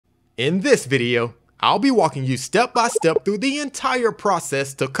In this video, I'll be walking you step by step through the entire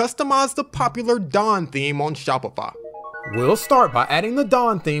process to customize the popular Dawn theme on Shopify. We'll start by adding the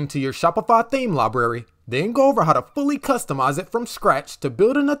Dawn theme to your Shopify theme library, then go over how to fully customize it from scratch to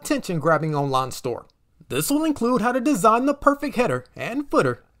build an attention-grabbing online store. This will include how to design the perfect header and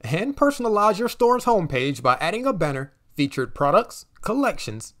footer and personalize your store's homepage by adding a banner, featured products,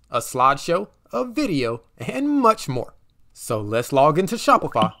 collections, a slideshow, a video, and much more. So let's log into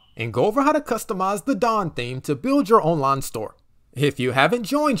Shopify and go over how to customize the Dawn theme to build your online store. If you haven't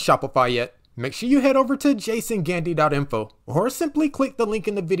joined Shopify yet, make sure you head over to jasongandy.info or simply click the link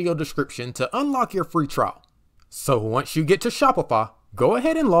in the video description to unlock your free trial. So once you get to Shopify, go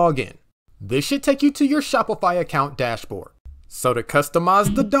ahead and log in. This should take you to your Shopify account dashboard. So to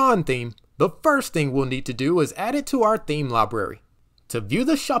customize the Dawn theme, the first thing we'll need to do is add it to our theme library. To view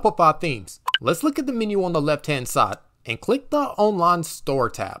the Shopify themes, let's look at the menu on the left-hand side and click the Online Store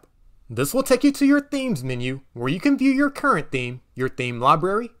tab. This will take you to your Themes menu where you can view your current theme, your theme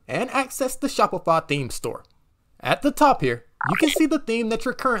library, and access the Shopify theme store. At the top here, you can see the theme that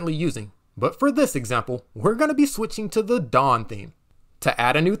you're currently using, but for this example, we're going to be switching to the Dawn theme. To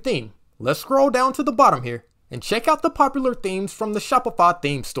add a new theme, let's scroll down to the bottom here and check out the popular themes from the Shopify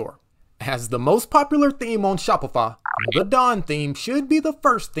theme store. As the most popular theme on Shopify, the Dawn theme should be the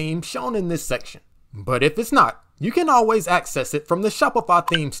first theme shown in this section. But if it's not, you can always access it from the Shopify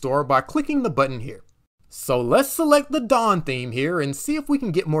theme store by clicking the button here. So let's select the Dawn theme here and see if we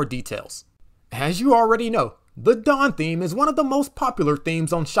can get more details. As you already know, the Dawn theme is one of the most popular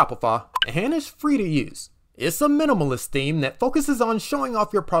themes on Shopify and is free to use. It's a minimalist theme that focuses on showing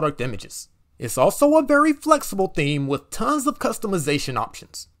off your product images. It's also a very flexible theme with tons of customization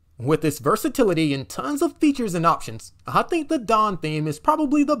options. With its versatility and tons of features and options, I think the Dawn theme is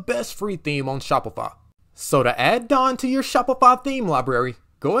probably the best free theme on Shopify. So to add Dawn to your Shopify theme library,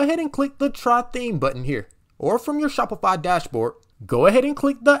 go ahead and click the Try Theme button here. Or from your Shopify dashboard, go ahead and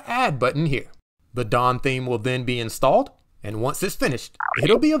click the Add button here. The Dawn theme will then be installed, and once it's finished,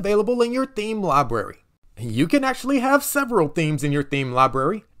 it'll be available in your theme library. You can actually have several themes in your theme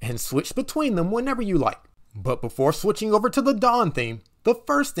library and switch between them whenever you like. But before switching over to the Dawn theme, the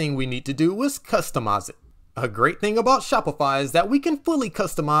first thing we need to do is customize it. A great thing about Shopify is that we can fully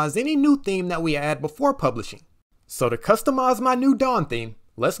customize any new theme that we add before publishing. So to customize my new Dawn theme,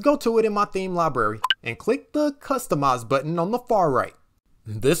 let's go to it in my theme library and click the Customize button on the far right.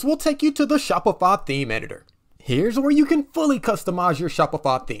 This will take you to the Shopify theme editor. Here's where you can fully customize your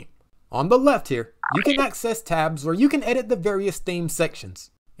Shopify theme. On the left here, you can access tabs where you can edit the various theme sections.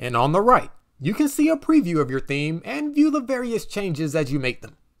 And on the right, you can see a preview of your theme and view the various changes as you make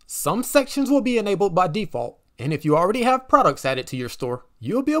them. Some sections will be enabled by default, and if you already have products added to your store,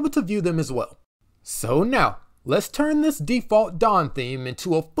 you'll be able to view them as well. So now, let's turn this default Dawn theme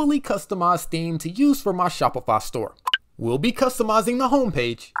into a fully customized theme to use for my Shopify store. We'll be customizing the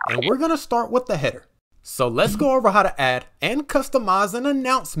homepage, and we're going to start with the header. So let's go over how to add and customize an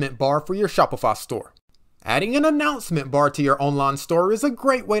announcement bar for your Shopify store. Adding an announcement bar to your online store is a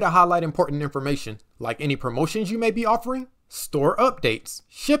great way to highlight important information, like any promotions you may be offering, store updates,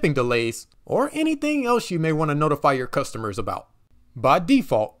 shipping delays, or anything else you may want to notify your customers about. By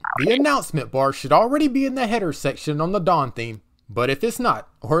default, the announcement bar should already be in the header section on the Dawn theme, but if it's not,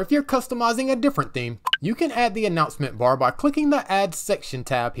 or if you're customizing a different theme, you can add the announcement bar by clicking the Add Section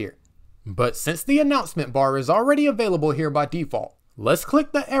tab here. But since the announcement bar is already available here by default, let's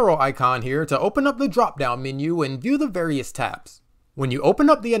click the arrow icon here to open up the drop-down menu and view the various tabs. When you open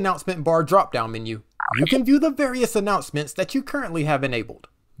up the announcement bar drop-down menu, you can view the various announcements that you currently have enabled.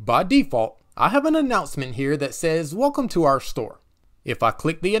 By default, I have an announcement here that says "Welcome to our store." If I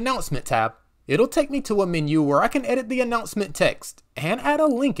click the announcement tab, it'll take me to a menu where I can edit the announcement text and add a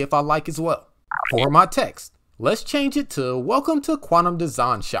link if I like as well. For my text, let's change it to "Welcome to Quantum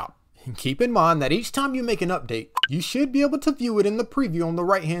Design Shop." And keep in mind that each time you make an update, you should be able to view it in the preview on the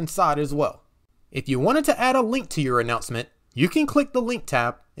right hand side as well. If you wanted to add a link to your announcement, you can click the link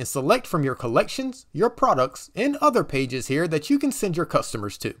tab and select from your collections, your products, and other pages here that you can send your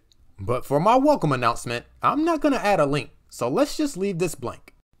customers to. But for my welcome announcement, I'm not going to add a link, so let's just leave this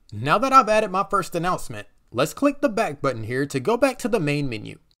blank. Now that I've added my first announcement, let's click the back button here to go back to the main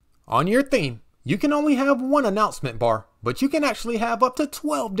menu. On your theme, you can only have one announcement bar, but you can actually have up to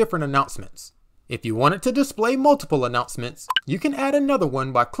 12 different announcements. If you wanted to display multiple announcements, you can add another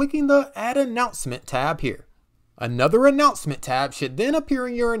one by clicking the Add Announcement tab here. Another announcement tab should then appear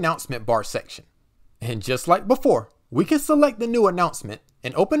in your announcement bar section. And just like before, we can select the new announcement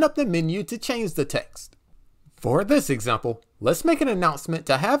and open up the menu to change the text. For this example, let's make an announcement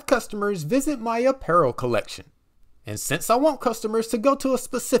to have customers visit my apparel collection. And since I want customers to go to a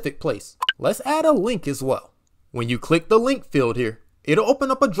specific place, let's add a link as well. When you click the link field here, it'll open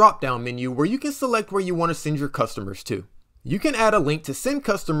up a drop-down menu where you can select where you want to send your customers to. You can add a link to send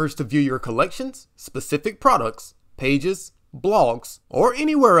customers to view your collections, specific products, pages, blogs, or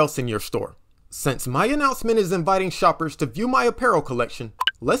anywhere else in your store. Since my announcement is inviting shoppers to view my apparel collection,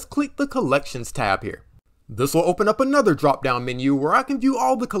 let's click the Collections tab here. This will open up another drop-down menu where I can view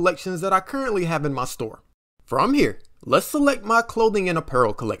all the collections that I currently have in my store. From here, let's select my clothing and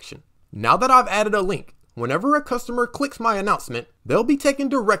apparel collection. Now that I've added a link, whenever a customer clicks my announcement, they'll be taken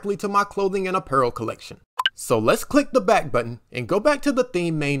directly to my clothing and apparel collection. So let's click the back button and go back to the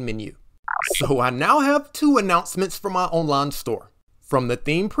theme main menu. So I now have 2 announcements for my online store. From the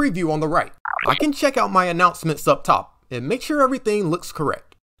theme preview on the right, I can check out my announcements up top and make sure everything looks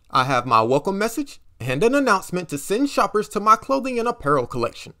correct. I have my welcome message and an announcement to send shoppers to my clothing and apparel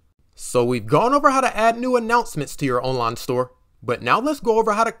collection. So we've gone over how to add new announcements to your online store, but now let's go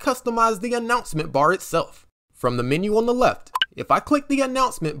over how to customize the announcement bar itself. From the menu on the left, if I click the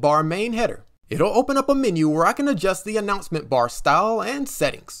announcement bar main header, it'll open up a menu where I can adjust the announcement bar style and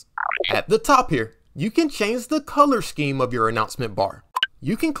settings. At the top here, you can change the color scheme of your announcement bar.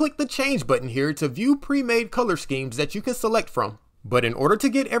 You can click the change button here to view pre-made color schemes that you can select from. But in order to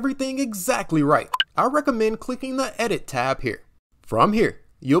get everything exactly right, I recommend clicking the edit tab here. From here,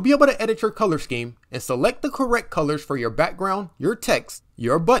 you'll be able to edit your color scheme and select the correct colors for your background, your text,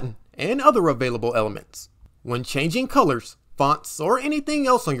 your button, and other available elements. When changing colors, fonts, or anything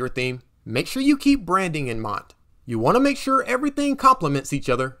else on your theme, make sure you keep branding in mind. You want to make sure everything complements each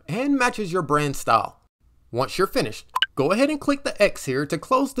other and matches your brand style. Once you're finished, go ahead and click the X here to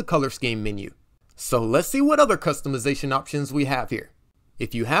close the color scheme menu. So let's see what other customization options we have here.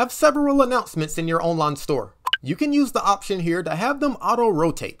 If you have several announcements in your online store, you can use the option here to have them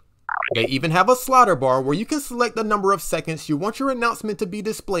auto-rotate. They even have a slider bar where you can select the number of seconds you want your announcement to be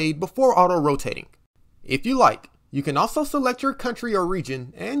displayed before auto-rotating. If you like, you can also select your country or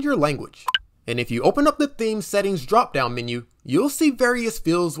region and your language. And if you open up the theme settings drop-down menu, you'll see various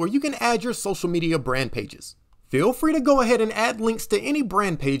fields where you can add your social media brand pages. Feel free to go ahead and add links to any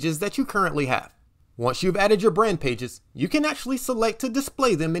brand pages that you currently have. Once you've added your brand pages, you can actually select to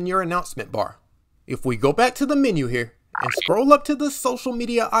display them in your announcement bar. If we go back to the menu here and scroll up to the social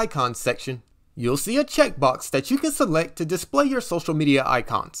media icons section, you'll see a checkbox that you can select to display your social media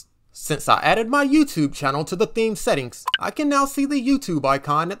icons. Since I added my YouTube channel to the theme settings, I can now see the YouTube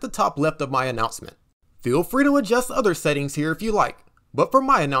icon at the top left of my announcement. Feel free to adjust other settings here if you like, but for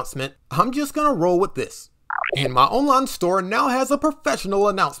my announcement, I'm just gonna roll with this. And my online store now has a professional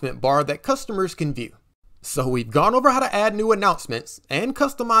announcement bar that customers can view. So we've gone over how to add new announcements and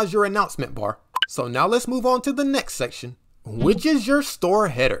customize your announcement bar. So now let's move on to the next section, which is your store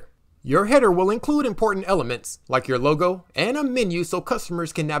header. Your header will include important elements like your logo and a menu so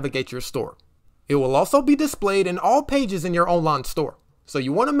customers can navigate your store. It will also be displayed in all pages in your online store, so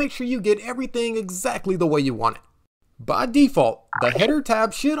you want to make sure you get everything exactly the way you want it. By default, the header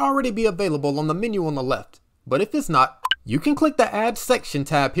tab should already be available on the menu on the left, but if it's not, you can click the Add Section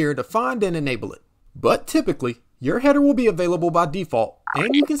tab here to find and enable it. But typically, your header will be available by default,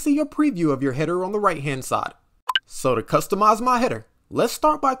 and you can see a preview of your header on the right hand side. So to customize my header, let's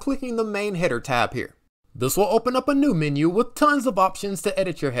start by clicking the main header tab here. This will open up a new menu with tons of options to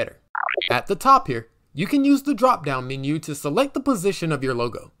edit your header. At the top here, you can use the drop-down menu to select the position of your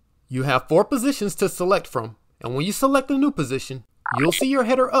logo. You have 4 positions to select from, and when you select a new position, you'll see your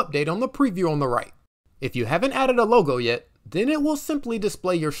header update on the preview on the right. If you haven't added a logo yet, then it will simply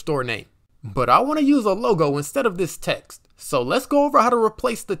display your store name. But I want to use a logo instead of this text, so let's go over how to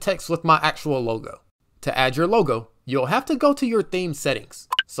replace the text with my actual logo. To add your logo, you'll have to go to your theme settings.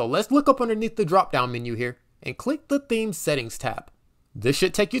 So let's look up underneath the drop-down menu here and click the theme settings tab. This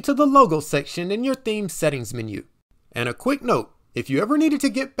should take you to the logo section in your theme settings menu. And a quick note, if you ever needed to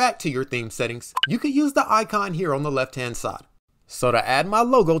get back to your theme settings, you could use the icon here on the left hand side. So to add my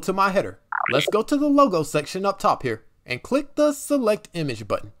logo to my header, let's go to the logo section up top here and click the select image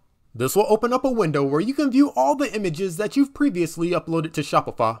button. This will open up a window where you can view all the images that you've previously uploaded to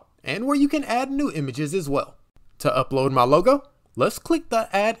Shopify and where you can add new images as well. To upload my logo, let's click the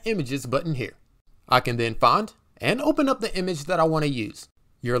Add Images button here. I can then find and open up the image that I want to use.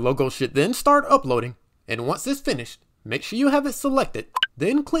 Your logo should then start uploading, and once it's finished, make sure you have it selected,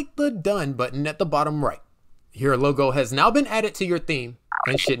 then click the Done button at the bottom right. Your logo has now been added to your theme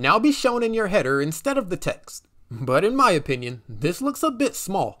and should now be shown in your header instead of the text. But in my opinion, this looks a bit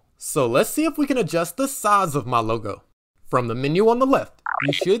small. So let's see if we can adjust the size of my logo. From the menu on the left,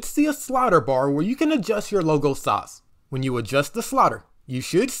 you should see a slider bar where you can adjust your logo size. When you adjust the slider, you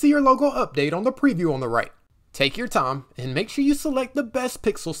should see your logo update on the preview on the right. Take your time and make sure you select the best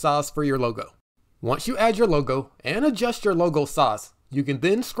pixel size for your logo. Once you add your logo and adjust your logo size, you can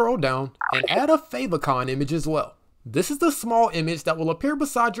then scroll down and add a favicon image as well. This is the small image that will appear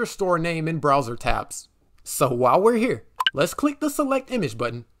beside your store name in browser tabs. So while we're here, let's click the select image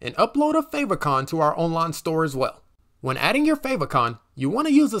button and upload a favicon to our online store as well. When adding your favicon, you want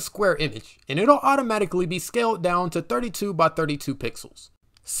to use a square image and it'll automatically be scaled down to 32 by 32 pixels.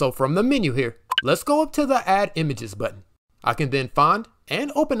 So from the menu here, let's go up to the add images button. I can then find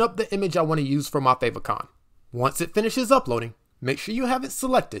and open up the image I want to use for my favicon. Once it finishes uploading, make sure you have it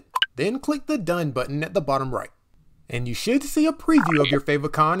selected, then click the done button at the bottom right. And you should see a preview of your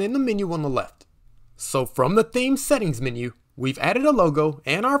favicon in the menu on the left. So from the theme settings menu, we've added a logo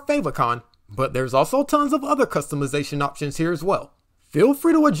and our favicon, but there's also tons of other customization options here as well. Feel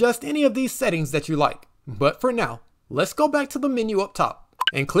free to adjust any of these settings that you like, but for now, let's go back to the menu up top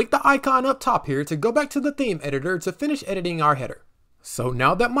and click the icon up top here to go back to the theme editor to finish editing our header. So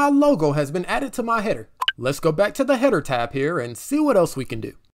now that my logo has been added to my header, let's go back to the header tab here and see what else we can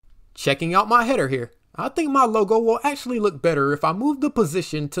do. Checking out my header here, I think my logo will actually look better if I move the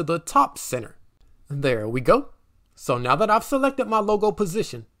position to the top center. There we go. So now that I've selected my logo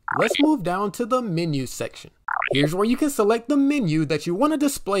position, let's move down to the menu section. Here's where you can select the menu that you want to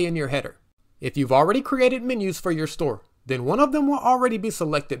display in your header. If you've already created menus for your store, then one of them will already be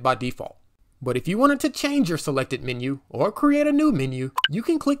selected by default. But if you wanted to change your selected menu or create a new menu, you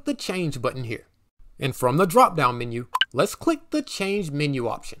can click the change button here. And from the drop-down menu, let's click the change menu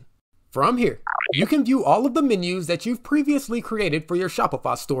option. From here, you can view all of the menus that you've previously created for your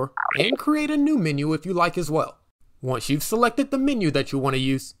Shopify store and create a new menu if you like as well. Once you've selected the menu that you want to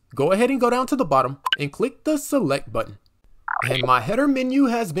use, go ahead and go down to the bottom and click the select button. And my header menu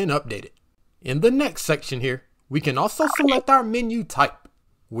has been updated. In the next section here, we can also select our menu type.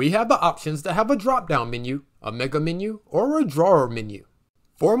 We have the options to have a drop-down menu, a mega menu, or a drawer menu.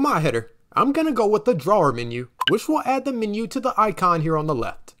 For my header, I'm going to go with the drawer menu, which will add the menu to the icon here on the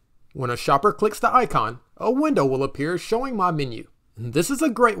left. When a shopper clicks the icon, a window will appear showing my menu. This is a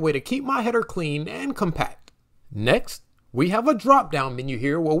great way to keep my header clean and compact. Next, we have a drop-down menu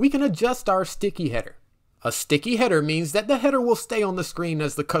here where we can adjust our sticky header. A sticky header means that the header will stay on the screen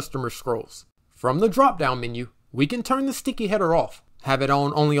as the customer scrolls. From the drop-down menu, we can turn the sticky header off, have it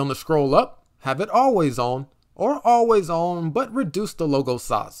on only on the scroll up, have it always on, or always on but reduce the logo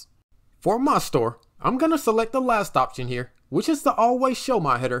size. For my store, I'm going to select the last option here, which is to always show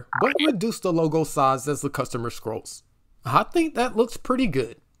my header but reduce the logo size as the customer scrolls. I think that looks pretty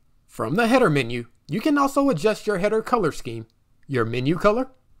good. From the header menu, you can also adjust your header color scheme, your menu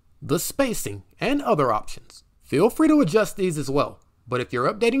color, the spacing, and other options. Feel free to adjust these as well, but if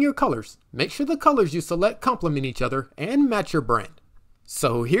you're updating your colors, make sure the colors you select complement each other and match your brand.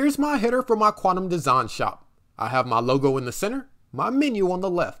 So here's my header for my Quantum Design shop. I have my logo in the center, my menu on the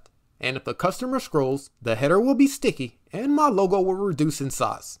left, and if the customer scrolls, the header will be sticky and my logo will reduce in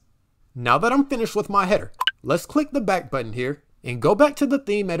size. Now that I'm finished with my header, let's click the back button here and go back to the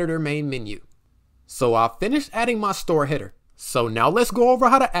theme editor main menu. So I've finished adding my store header. So now let's go over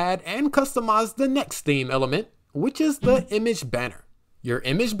how to add and customize the next theme element, which is the image banner. Your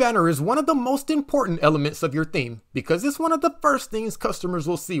image banner is one of the most important elements of your theme because it's one of the first things customers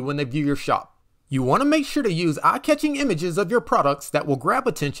will see when they view your shop. You want to make sure to use eye-catching images of your products that will grab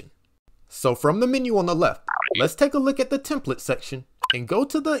attention. So from the menu on the left, let's take a look at the template section and go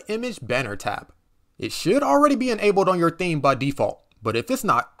to the image banner tab. It should already be enabled on your theme by default, but if it's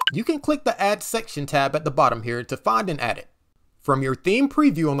not, you can click the add section tab at the bottom here to find and add it. From your theme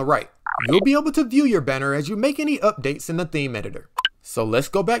preview on the right, you'll be able to view your banner as you make any updates in the theme editor. So let's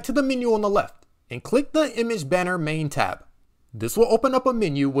go back to the menu on the left and click the image banner main tab. This will open up a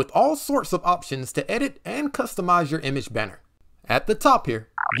menu with all sorts of options to edit and customize your image banner. At the top here,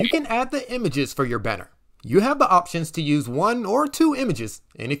 you can add the images for your banner. You have the options to use 1 or 2 images,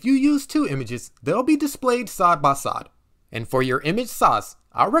 and if you use 2 images, they'll be displayed side by side. And for your image size,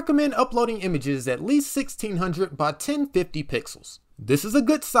 I recommend uploading images at least 1600 by 1050 pixels. This is a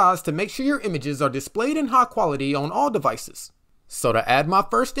good size to make sure your images are displayed in high quality on all devices. So to add my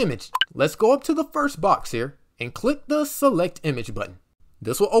first image, let's go up to the first box here and click the Select Image button.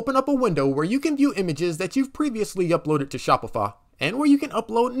 This will open up a window where you can view images that you've previously uploaded to Shopify and where you can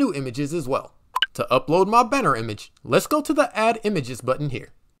upload new images as well. To upload my banner image, let's go to the Add Images button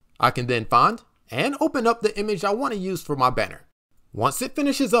here. I can then find and open up the image I want to use for my banner. Once it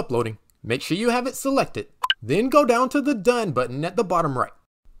finishes uploading, make sure you have it selected, then go down to the Done button at the bottom right.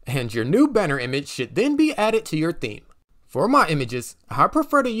 And your new banner image should then be added to your theme. For my images, I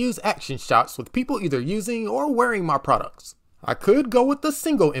prefer to use action shots with people either using or wearing my products. I could go with the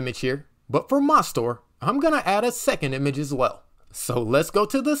single image here, but for my store, I'm gonna add a second image as well. So let's go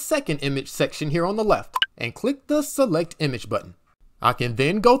to the second image section here on the left and click the select image button. I can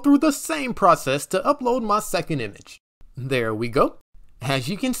then go through the same process to upload my second image. There we go. As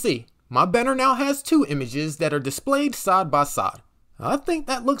you can see, my banner now has two images that are displayed side by side. I think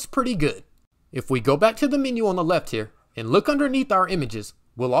that looks pretty good. If we go back to the menu on the left here and look underneath our images,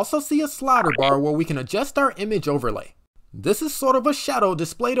 we'll also see a slider bar where we can adjust our image overlay. This is sort of a shadow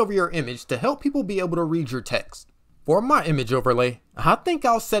displayed over your image to help people be able to read your text. For my image overlay, I think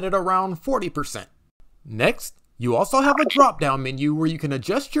I'll set it around 40%. Next, you also have a drop-down menu where you can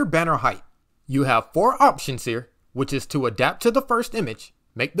adjust your banner height. You have 4 options here, which is to adapt to the first image,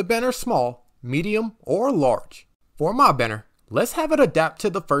 make the banner small, medium, or large. For my banner, let's have it adapt to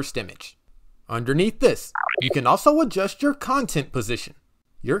the first image. Underneath this, you can also adjust your content position.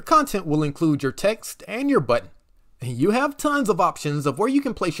 Your content will include your text and your button. You have tons of options of where you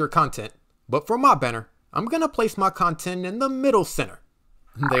can place your content, but for my banner, I'm gonna place my content in the middle center.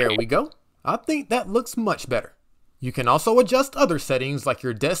 There we go. I think that looks much better. You can also adjust other settings like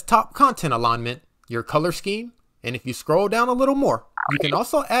your desktop content alignment, your color scheme, and if you scroll down a little more, you can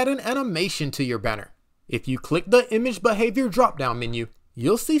also add an animation to your banner. If you click the image behavior drop-down menu,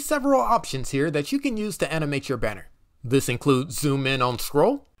 you'll see several options here that you can use to animate your banner. This includes zoom in on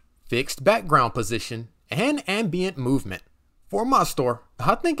scroll, fixed background position, and ambient movement. For my store,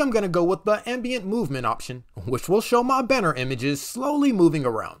 I think I'm gonna go with the ambient movement option, which will show my banner images slowly moving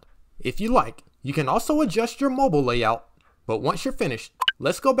around. If you like, you can also adjust your mobile layout, but once you're finished,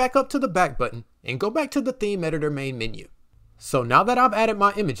 let's go back up to the back button and go back to the theme editor main menu. So now that I've added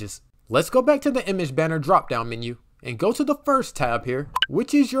my images, let's go back to the image banner drop-down menu and go to the first tab here,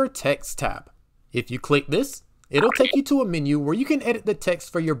 which is your text tab. If you click this, it'll take you to a menu where you can edit the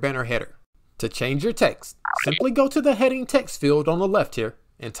text for your banner header. To change your text, simply go to the heading text field on the left here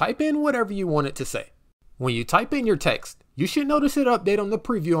and type in whatever you want it to say. When you type in your text, you should notice it update on the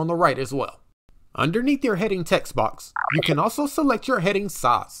preview on the right as well. Underneath your heading text box, you can also select your heading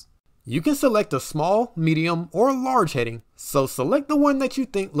size. You can select a small, medium, or large heading, so select the one that you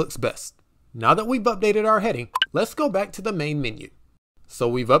think looks best. Now that we've updated our heading, let's go back to the main menu. So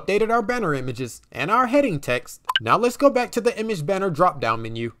we've updated our banner images and our heading text. Now let's go back to the image banner drop-down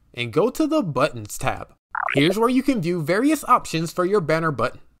menu and go to the buttons tab. Here's where you can view various options for your banner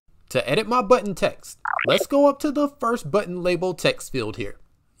button. To edit my button text, let's go up to the first button label text field here.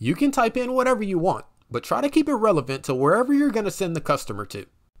 You can type in whatever you want, but try to keep it relevant to wherever you're going to send the customer to.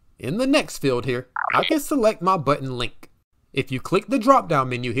 In the next field here, I can select my button link. If you click the drop-down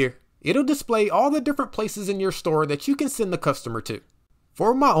menu here, it'll display all the different places in your store that you can send the customer to.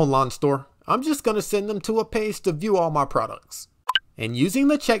 For my online store, I'm just going to send them to a page to view all my products. And using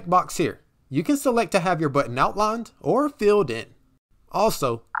the checkbox here, you can select to have your button outlined or filled in.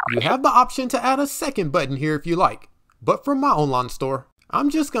 Also, you have the option to add a second button here if you like, but for my online store, I'm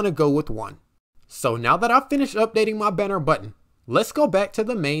just going to go with one. So now that I've finished updating my banner button, let's go back to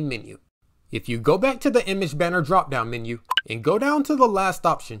the main menu. If you go back to the image banner drop-down menu and go down to the last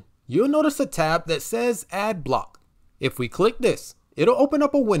option, you'll notice a tab that says Add Block. If we click this, it'll open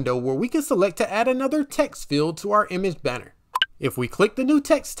up a window where we can select to add another text field to our image banner. If we click the new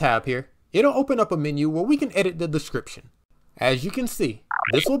text tab here, it'll open up a menu where we can edit the description. As you can see,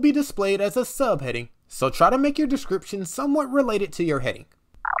 this will be displayed as a subheading, so try to make your description somewhat related to your heading.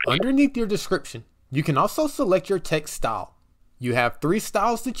 Underneath your description, you can also select your text style. You have 3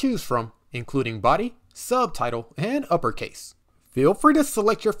 styles to choose from, including body, subtitle, and uppercase. Feel free to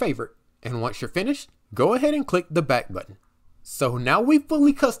select your favorite, and once you're finished, go ahead and click the back button. So now we've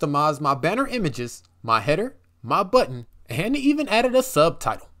fully customized my banner images, my header, my button, and even added a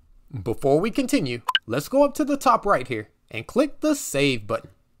subtitle. Before we continue, let's go up to the top right here and click the save button.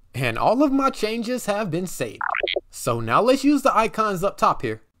 And all of my changes have been saved. So now let's use the icons up top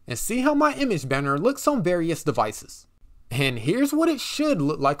here and see how my image banner looks on various devices. And here's what it should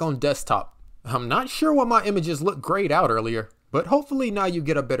look like on desktop. I'm not sure why my images looked grayed out earlier, but hopefully now you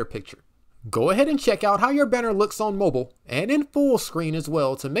get a better picture. Go ahead and check out how your banner looks on mobile and in full screen as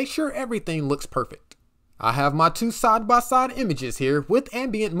well to make sure everything looks perfect. I have my 2 side-by-side images here with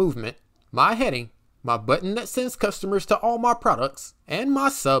ambient movement, my heading, my button that sends customers to all my products, and my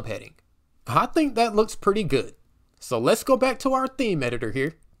subheading. I think that looks pretty good. So let's go back to our theme editor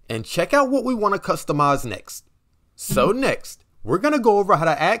here and check out what we want to customize next. So next, we're going to go over how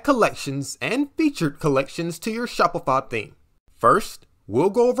to add collections and featured collections to your Shopify theme. First, we'll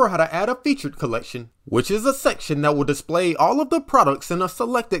go over how to add a featured collection, which is a section that will display all of the products in a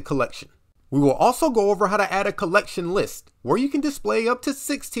selected collection. We will also go over how to add a collection list, where you can display up to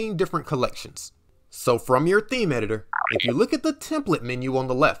 16 different collections. So from your theme editor, if you look at the template menu on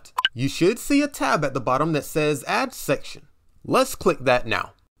the left, you should see a tab at the bottom that says Add Section. Let's click that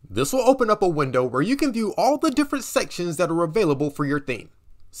now. This will open up a window where you can view all the different sections that are available for your theme.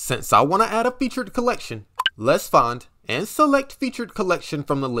 Since I want to add a featured collection, let's find and select featured collection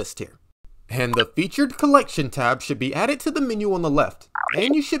from the list here. And the featured collection tab should be added to the menu on the left,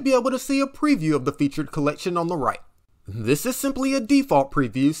 and you should be able to see a preview of the featured collection on the right. This is simply a default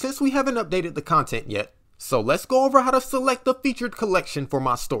preview since we haven't updated the content yet, so let's go over how to select the featured collection for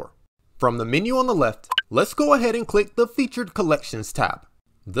my store. From the menu on the left, let's go ahead and click the Featured Collections tab.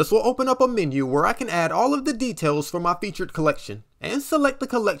 This will open up a menu where I can add all of the details for my featured collection and select the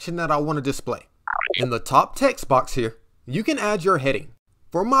collection that I want to display. In the top text box here, you can add your heading.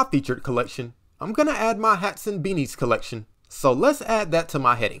 For my featured collection, I'm going to add my hats and beanies collection, so let's add that to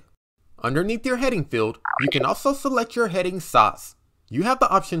my heading. Underneath your heading field, you can also select your heading size. You have the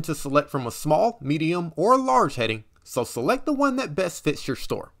option to select from a small, medium, or large heading, so select the one that best fits your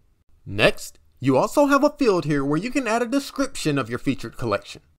store. Next, you also have a field here where you can add a description of your featured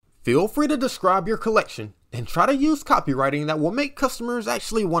collection. Feel free to describe your collection and try to use copywriting that will make customers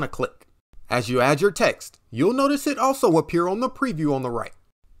actually want to click. As you add your text, you'll notice it also appear on the preview on the right.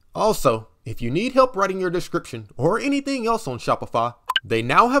 Also, if you need help writing your description or anything else on Shopify, they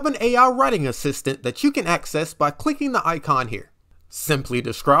now have an AI writing assistant that you can access by clicking the icon here. Simply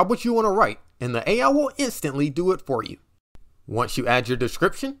describe what you want to write and the AI will instantly do it for you. Once you add your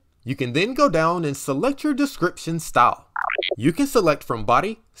description, you can then go down and select your description style. You can select from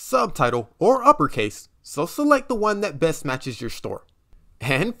body, subtitle, or uppercase, so select the one that best matches your store.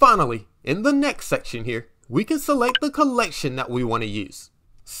 And finally, in the next section here, we can select the collection that we want to use.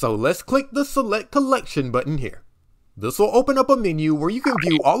 So let's click the Select Collection button here. This will open up a menu where you can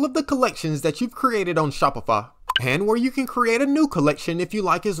view all of the collections that you've created on Shopify, and where you can create a new collection if you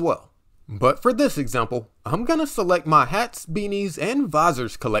like as well. But for this example, I'm going to select my hats, beanies, and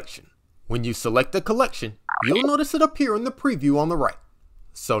visors collection. When you select the collection, you'll notice it appear in the preview on the right.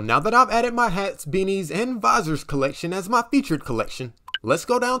 So now that I've added my hats, beanies, and visors collection as my featured collection, let's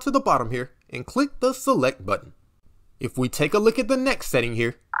go down to the bottom here and click the Select button. If we take a look at the next setting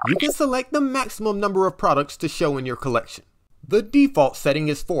here, you can select the maximum number of products to show in your collection. The default setting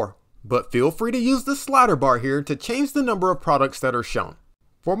is 4, but feel free to use the slider bar here to change the number of products that are shown.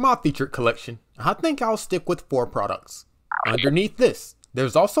 For my featured collection, I think I'll stick with 4 products. Underneath this,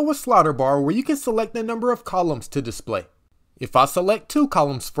 there's also a slider bar where you can select the number of columns to display. If I select 2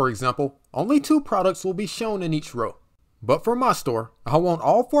 columns, for example, only 2 products will be shown in each row. But for my store, I want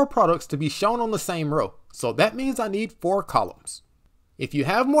all 4 products to be shown on the same row, so that means I need 4 columns. If you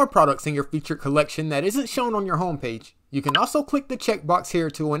have more products in your featured collection that isn't shown on your homepage, you can also click the checkbox here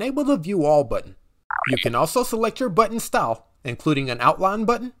to enable the View All button. You can also select your button style, including an outline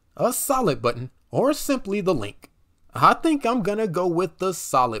button, a solid button, or simply the link. I think I'm gonna go with the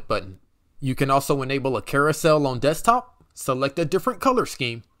solid button. You can also enable a carousel on desktop, select a different color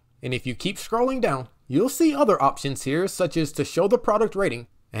scheme, and if you keep scrolling down, you'll see other options here such as to show the product rating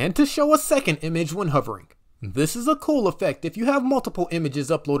and to show a second image when hovering. This is a cool effect if you have multiple images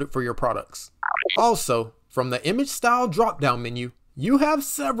uploaded for your products. Also, from the image style drop-down menu, you have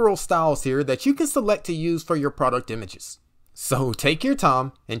several styles here that you can select to use for your product images. So take your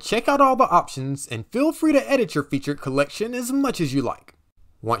time and check out all the options and feel free to edit your featured collection as much as you like.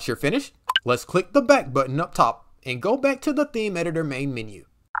 Once you're finished, let's click the back button up top and go back to the theme editor main menu.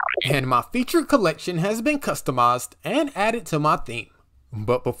 And my featured collection has been customized and added to my theme.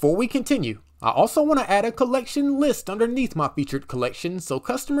 But before we continue, I also want to add a collection list underneath my featured collection so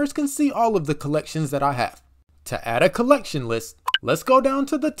customers can see all of the collections that I have. To add a collection list, let's go down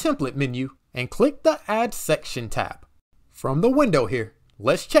to the template menu and click the Add Section tab. From the window here,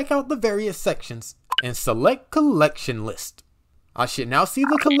 let's check out the various sections and select Collection List. I should now see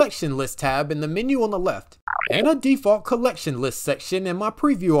the Collection List tab in the menu on the left and a default Collection List section in my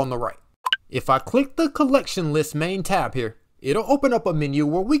preview on the right. If I click the Collection List main tab here, it'll open up a menu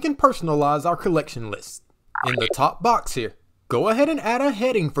where we can personalize our collection list. In the top box here, go ahead and add a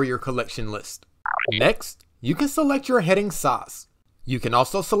heading for your collection list. Next, you can select your heading size. You can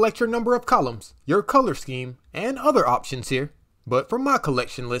also select your number of columns, your color scheme, and other options here. But for my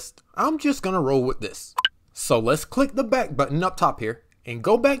collection list, I'm just gonna roll with this. So let's click the back button up top here and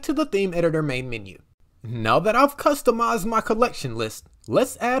go back to the theme editor main menu. Now that I've customized my collection list,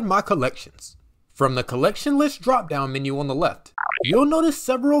 let's add my collections. From the collection list drop-down menu on the left, you'll notice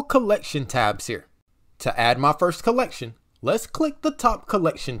several collection tabs here. To add my first collection, let's click the top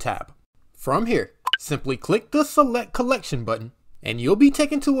collection tab. From here, simply click the Select Collection button, and you'll be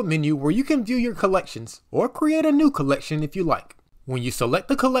taken to a menu where you can view your collections or create a new collection if you like. When you select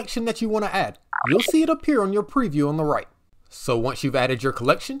the collection that you want to add, you'll see it appear on your preview on the right. So once you've added your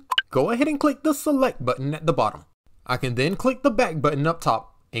collection, go ahead and click the select button at the bottom. I can then click the back button up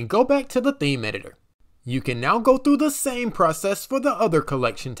top and go back to the theme editor. You can now go through the same process for the other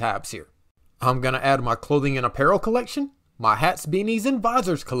collection tabs here. I'm going to add my clothing and apparel collection, my hats, beanies, and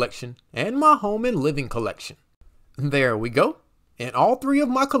visors collection, and my home and living collection. There we go. And all three of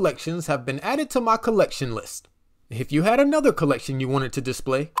my collections have been added to my collection list. If you had another collection you wanted to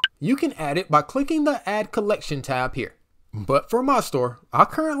display, you can add it by clicking the Add Collection tab here. But for my store, I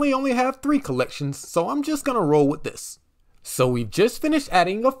currently only have 3 collections, so I'm just going to roll with this. So we've just finished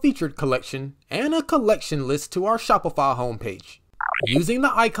adding a featured collection and a collection list to our Shopify homepage. Using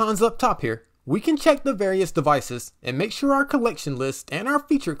the icons up top here, we can check the various devices and make sure our collection list and our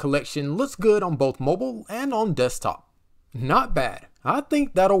featured collection looks good on both mobile and on desktop. Not bad. I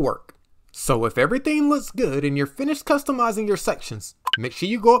think that'll work. So if everything looks good and you're finished customizing your sections, make sure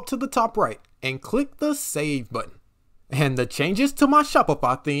you go up to the top right and click the Save button. And the changes to my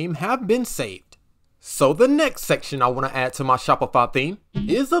Shopify theme have been saved. So the next section I want to add to my Shopify theme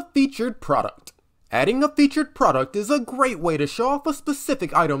is a featured product. Adding a featured product is a great way to show off a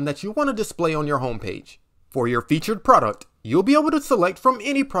specific item that you want to display on your homepage. For your featured product, you'll be able to select from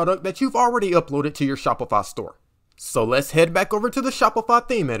any product that you've already uploaded to your Shopify store. So let's head back over to the Shopify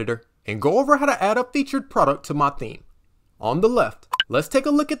theme editor and go over how to add a featured product to my theme. On the left, let's take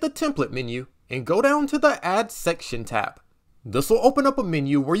a look at the template menu and go down to the Add Section tab. This will open up a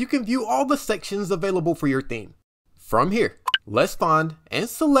menu where you can view all the sections available for your theme. From here, let's find and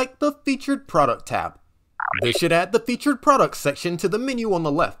select the Featured Product tab. This should add the Featured Product section to the menu on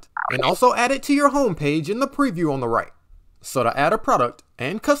the left and also add it to your home page in the preview on the right. So to add a product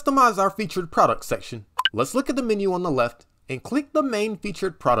and customize our Featured Product section, let's look at the menu on the left and click the Main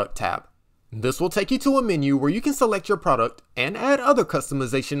Featured Product tab. This will take you to a menu where you can select your product and add other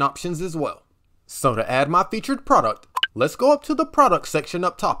customization options as well. So to add my featured product, let's go up to the product section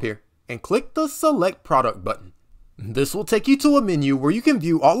up top here and click the Select Product button. This will take you to a menu where you can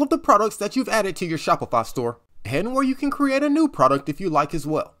view all of the products that you've added to your Shopify store and where you can create a new product if you like as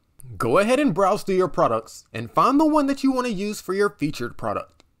well. Go ahead and browse through your products and find the one that you want to use for your featured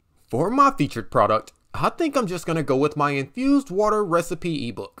product. For my featured product, I think I'm just going to go with my infused water recipe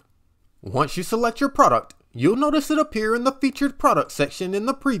ebook. Once you select your product, you'll notice it appear in the featured product section in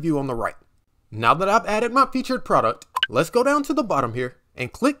the preview on the right. Now that I've added my featured product, let's go down to the bottom here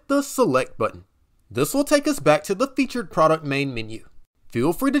and click the Select button. This will take us back to the featured product main menu.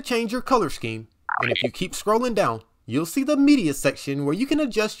 Feel free to change your color scheme, and if you keep scrolling down, you'll see the media section where you can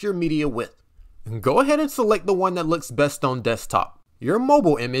adjust your media width. Go ahead and select the one that looks best on desktop. Your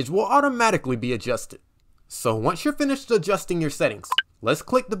mobile image will automatically be adjusted. So once you're finished adjusting your settings, let's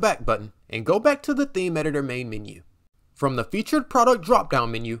click the back button and go back to the theme editor main menu. From the featured product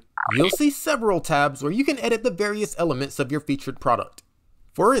drop-down menu, you'll see several tabs where you can edit the various elements of your featured product.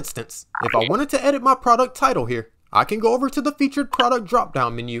 For instance, if I wanted to edit my product title here, I can go over to the featured product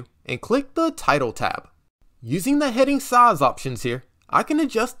drop-down menu and click the title tab. Using the heading size options here, I can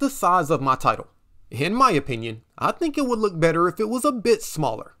adjust the size of my title. In my opinion, I think it would look better if it was a bit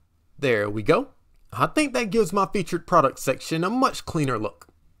smaller. There we go. I think that gives my featured product section a much cleaner look.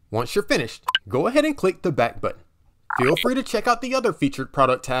 Once you're finished, go ahead and click the back button. Feel free to check out the other featured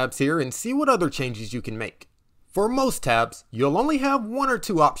product tabs here and see what other changes you can make. For most tabs, you'll only have 1 or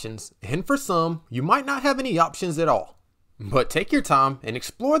 2 options, and for some, you might not have any options at all. But take your time and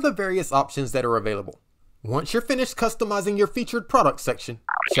explore the various options that are available. Once you're finished customizing your featured product section,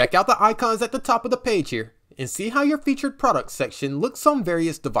 check out the icons at the top of the page here and see how your featured product section looks on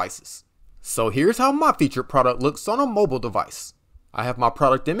various devices. So here's how my featured product looks on a mobile device. I have my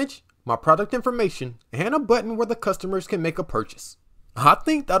product image, my product information, and a button where the customers can make a purchase. I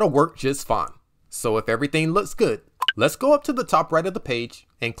think that'll work just fine. So if everything looks good, let's go up to the top right of the page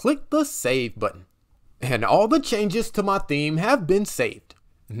and click the Save button. And all the changes to my theme have been saved.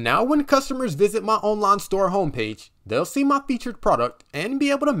 Now when customers visit my online store homepage, they'll see my featured product and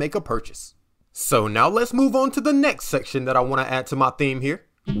be able to make a purchase. So now let's move on to the next section that I want to add to my theme here,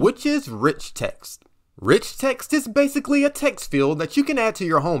 which is rich text. Rich text is basically a text field that you can add to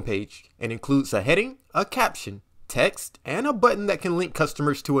your homepage and includes a heading, a caption, text, and a button that can link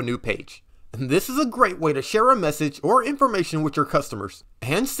customers to a new page. And this is a great way to share a message or information with your customers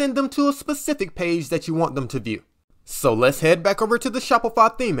and send them to a specific page that you want them to view. So let's head back over to the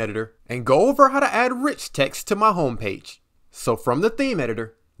Shopify theme editor and go over how to add rich text to my homepage. So from the theme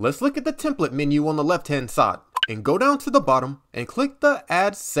editor, let's look at the template menu on the left-hand side and go down to the bottom and click the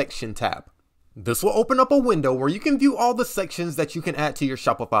Add Section tab. This will open up a window where you can view all the sections that you can add to your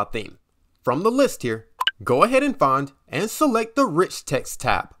Shopify theme. From the list here, go ahead and find and select the Rich Text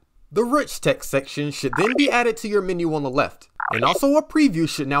tab. The rich text section should then be added to your menu on the left, and also a preview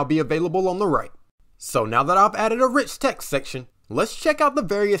should now be available on the right. So now that I've added a rich text section, let's check out the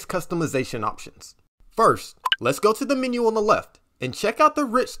various customization options. First, let's go to the menu on the left and check out the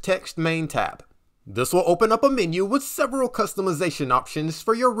rich text main tab. This will open up a menu with several customization options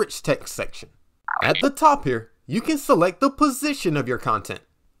for your rich text section. At the top here, you can select the position of your content.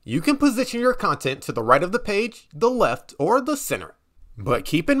 You can position your content to the right of the page, the left, or the center. But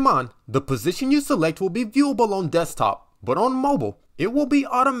keep in mind, the position you select will be viewable on desktop, but on mobile, it will be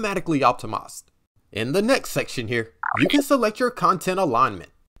automatically optimized. In the next section here, you can select your content alignment.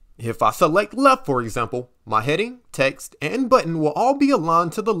 If I select left, for example, my heading, text, and button will all be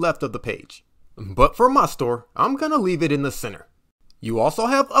aligned to the left of the page. But for my store, I'm gonna leave it in the center. You also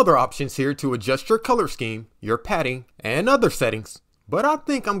have other options here to adjust your color scheme, your padding, and other settings, but I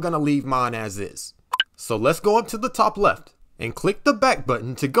think I'm gonna leave mine as is. So let's go up to the top left and click the back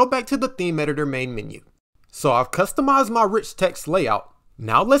button to go back to the theme editor main menu. So I've customized my rich text layout.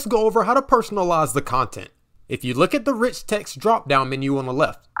 Now let's go over how to personalize the content. If you look at the rich text drop-down menu on the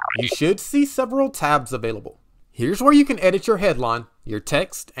left, you should see several tabs available. Here's where you can edit your headline, your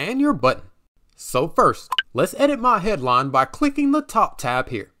text, and your button. So first, let's edit my headline by clicking the top tab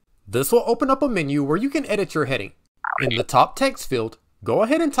here. This will open up a menu where you can edit your heading. In the top text field, go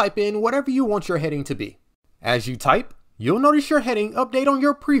ahead and type in whatever you want your heading to be. As you type, you'll notice your heading update on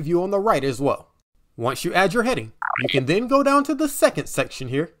your preview on the right as well. Once you add your heading, you can then go down to the second section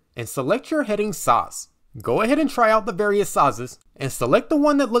here and select your heading size. Go ahead and try out the various sizes and select the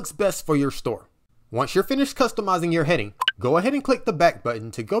one that looks best for your store. Once you're finished customizing your heading, go ahead and click the back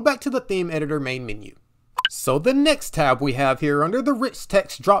button to go back to the theme editor main menu. So the next tab we have here under the rich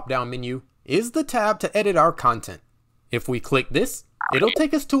text drop-down menu is the tab to edit our content. If we click this, it'll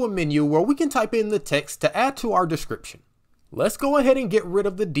take us to a menu where we can type in the text to add to our description. Let's go ahead and get rid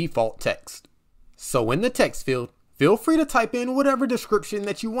of the default text. So in the text field, feel free to type in whatever description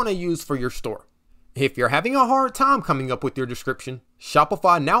that you want to use for your store. If you're having a hard time coming up with your description,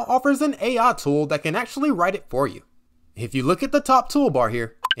 Shopify now offers an AI tool that can actually write it for you. If you look at the top toolbar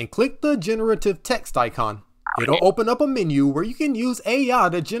here and click the generative text icon, it'll open up a menu where you can use AI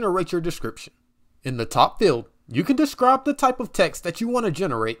to generate your description. In the top field, you can describe the type of text that you want to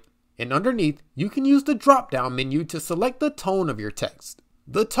generate, and underneath, you can use the drop-down menu to select the tone of your text.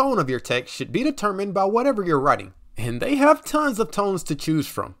 The tone of your text should be determined by whatever you're writing, and they have tons of tones to choose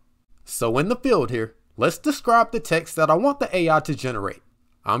from. So in the field here, let's describe the text that I want the AI to generate.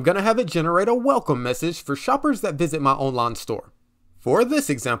 I'm gonna have it generate a welcome message for shoppers that visit my online store. For this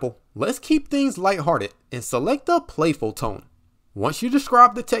example, let's keep things lighthearted and select a playful tone. Once you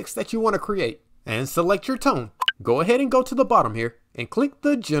describe the text that you want to create and select your tone, go ahead and go to the bottom here and click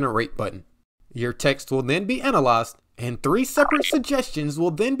the generate button. Your text will then be analyzed and 3 separate suggestions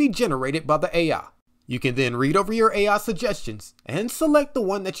will then be generated by the AI. You can then read over your AI suggestions and select the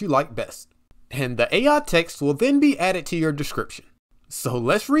one that you like best. And the AI text will then be added to your description. So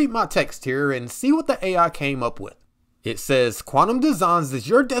let's read my text here and see what the AI came up with. It says, Quantum Designs is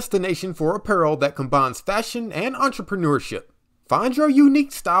your destination for apparel that combines fashion and entrepreneurship. Find your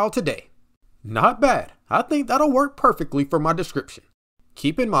unique style today. Not bad. I think that'll work perfectly for my description.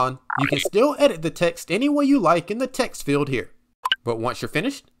 Keep in mind, you can still edit the text any way you like in the text field here. But once you're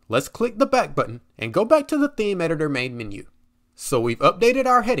finished, let's click the back button and go back to the theme editor main menu. So we've updated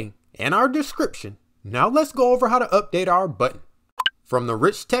our heading and our description. Now let's go over how to update our button. From the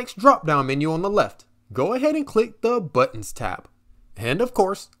rich text drop-down menu on the left, go ahead and click the buttons tab. And of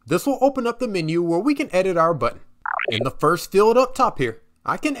course, this will open up the menu where we can edit our button. In the first field up top here,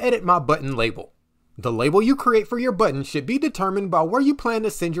 I can edit my button label. The label you create for your button should be determined by where you plan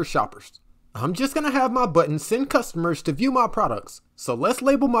to send your shoppers. I'm just gonna have my button send customers to view my products, so let's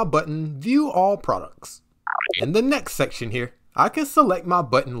label my button View All Products. In the next section here, I can select my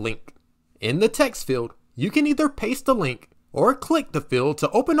button link. In the text field, you can either paste the link or click the field to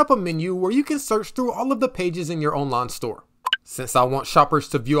open up a menu where you can search through all of the pages in your online store. Since I want shoppers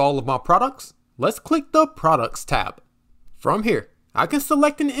to view all of my products, let's click the Products tab. From here, I can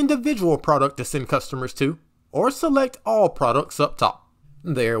select an individual product to send customers to, or select all products up top.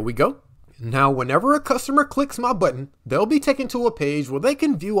 There we go. Now whenever a customer clicks my button, they'll be taken to a page where they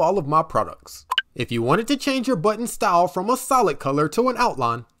can view all of my products. If you wanted to change your button style from a solid color to an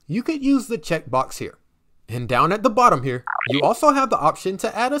outline, you could use the checkbox here. And down at the bottom here, you also have the option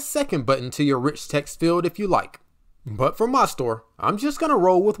to add a second button to your rich text field if you like. But for my store, I'm just gonna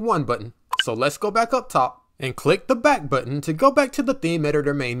roll with one button. So let's go back up top and click the back button to go back to the theme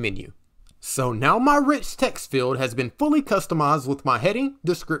editor main menu. So now my rich text field has been fully customized with my heading,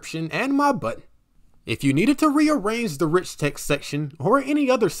 description, and my button. If you needed to rearrange the rich text section or any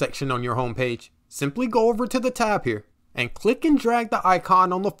other section on your homepage, simply go over to the tab here and click and drag the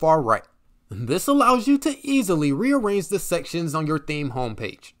icon on the far right. This allows you to easily rearrange the sections on your theme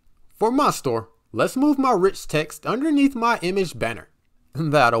homepage. For my store, let's move my rich text underneath my image banner.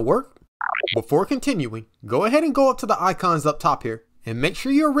 That'll work. Before continuing, go ahead and go up to the icons up top here and make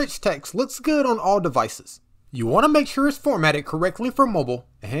sure your rich text looks good on all devices. You want to make sure it's formatted correctly for mobile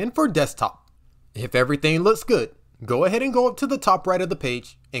and for desktop. If everything looks good, go ahead and go up to the top right of the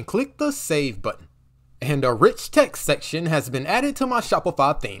page and click the Save button. And a rich text section has been added to my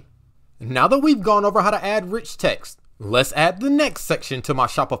Shopify theme. Now that we've gone over how to add rich text, let's add the next section to my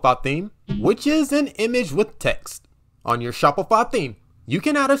Shopify theme, which is an image with text. On your Shopify theme, you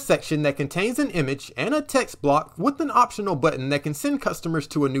can add a section that contains an image and a text block with an optional button that can send customers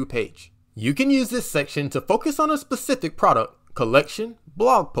to a new page. You can use this section to focus on a specific product, collection,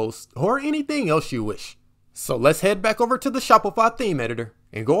 blog post, or anything else you wish. So let's head back over to the Shopify theme editor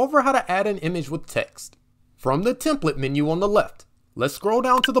and go over how to add an image with text. From the template menu on the left, let's scroll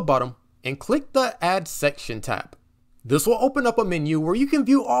down to the bottom and click the Add Section tab. This will open up a menu where you can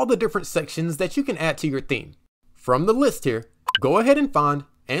view all the different sections that you can add to your theme. From the list here, go ahead and find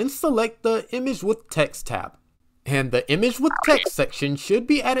and select the Image with Text tab. And the Image with Text section should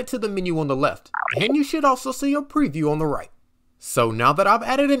be added to the menu on the left, and you should also see a preview on the right. So now that I've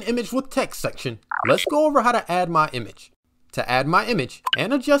added an Image with Text section, let's go over how to add my image. To add my image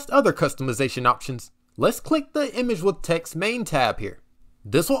and adjust other customization options, let's click the Image with Text main tab here.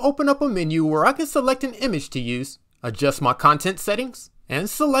 This will open up a menu where I can select an image to use, adjust my content settings, and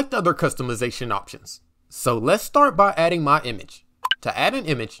select other customization options. So let's start by adding my image. To add an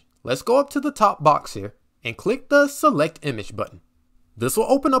image, let's go up to the top box here and click the Select Image button. This will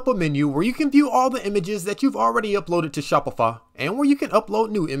open up a menu where you can view all the images that you've already uploaded to Shopify and where you can upload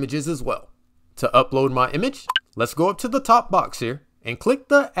new images as well. To upload my image, let's go up to the top box here and click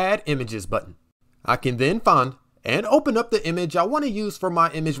the Add Images button. I can then find and open up the image I want to use for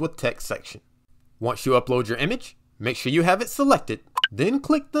my Image with Text section. Once you upload your image, make sure you have it selected, then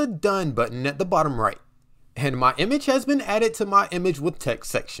click the Done button at the bottom right. And my image has been added to my Image with Text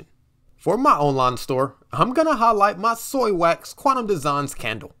section. For my online store, I'm going to highlight my Soy Wax Quantum Designs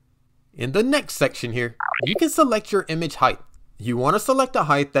candle. In the next section here, you can select your image height. You want to select a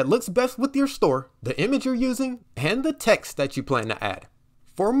height that looks best with your store, the image you're using, and the text that you plan to add.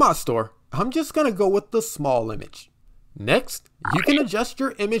 For my store, I'm just going to go with the small image. Next, you can adjust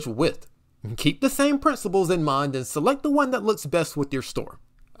your image width. Keep the same principles in mind and select the one that looks best with your store.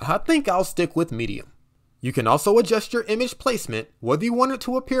 I think I'll stick with medium. You can also adjust your image placement, whether you want it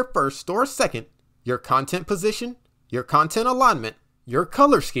to appear first or second, your content position, your content alignment, your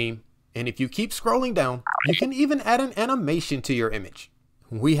color scheme, and if you keep scrolling down, you can even add an animation to your image.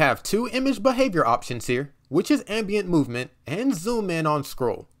 We have two image behavior options here, which is ambient movement and zoom in on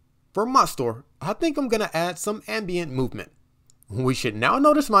scroll. For my store, I think I'm going to add some ambient movement. We should now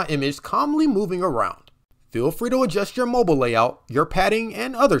notice my image calmly moving around. Feel free to adjust your mobile layout, your padding,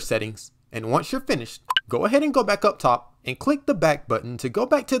 and other settings. And once you're finished, go ahead and go back up top and click the back button to go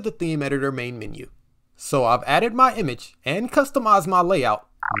back to the theme editor main menu. So I've added my image and customized my layout.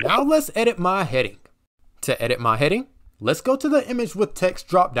 Now let's edit my heading. To edit my heading, let's go to the Image with Text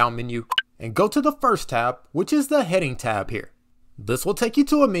drop-down menu and go to the first tab, which is the Heading tab here. This will take you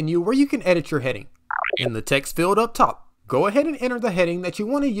to a menu where you can edit your heading. In the text field up top, go ahead and enter the heading that you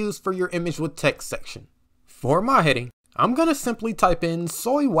want to use for your Image with Text section. For my heading, I'm going to simply type in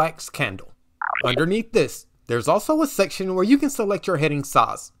Soy Wax Candle. Underneath this, there's also a section where you can select your heading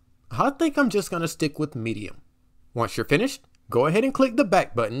size. I think I'm just going to stick with medium. Once you're finished, go ahead and click the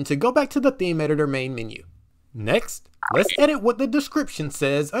back button to go back to the theme editor main menu. Next, let's edit what the description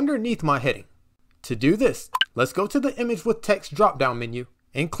says underneath my heading. To do this, let's go to the Image with Text drop-down menu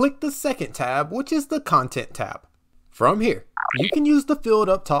and click the second tab, which is the Content tab. From here, you can use the field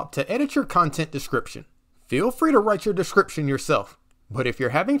up top to edit your content description. Feel free to write your description yourself, but if you're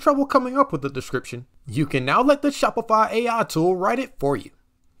having trouble coming up with a description, you can now let the Shopify AI tool write it for you.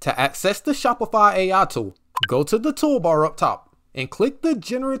 To access the Shopify AI tool, go to the toolbar up top and click the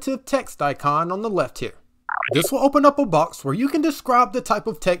generative text icon on the left here. This will open up a box where you can describe the type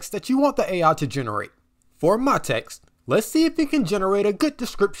of text that you want the AI to generate. For my text, let's see if it can generate a good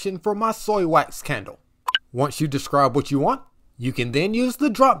description for my soy wax candle. Once you describe what you want, you can then use the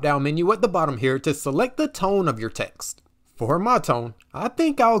drop-down menu at the bottom here to select the tone of your text. For my tone, I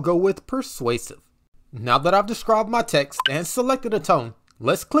think I'll go with persuasive. Now that I've described my text and selected a tone,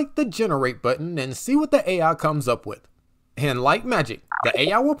 let's click the Generate button and see what the AI comes up with. And like magic, the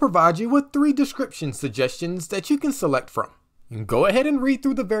AI will provide you with 3 description suggestions that you can select from. Go ahead and read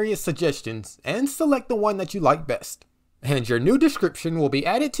through the various suggestions and select the one that you like best. And your new description will be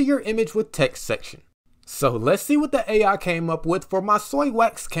added to your image with text section. So let's see what the AI came up with for my soy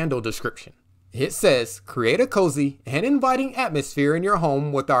wax candle description. It says, create a cozy and inviting atmosphere in your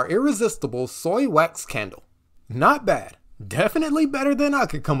home with our irresistible soy wax candle. Not bad. Definitely better than I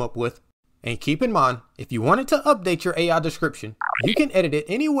could come up with. And keep in mind, if you wanted to update your AI description, you can edit it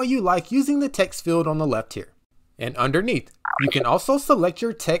any way you like using the text field on the left here. And underneath, you can also select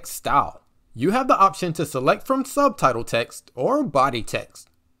your text style. You have the option to select from subtitle text or body text.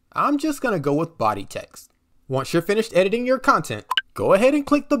 I'm just going to go with body text. Once you're finished editing your content, go ahead and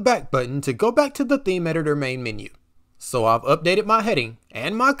click the back button to go back to the theme editor main menu. So I've updated my heading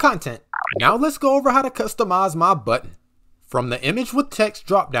and my content. Now let's go over how to customize my button. From the image with text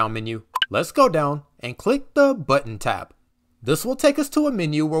drop-down menu, let's go down and click the button tab. This will take us to a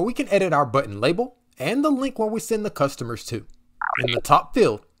menu where we can edit our button label and the link where we send the customers to. In the top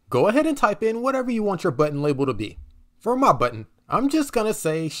field, go ahead and type in whatever you want your button label to be. For my button, I'm just gonna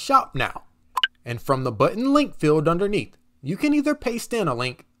say shop now. And from the button link field underneath, you can either paste in a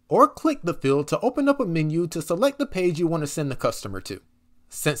link or click the field to open up a menu to select the page you want to send the customer to.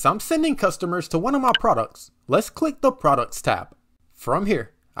 Since I'm sending customers to one of my products, let's click the Products tab. From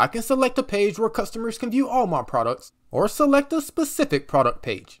here, I can select a page where customers can view all my products or select a specific product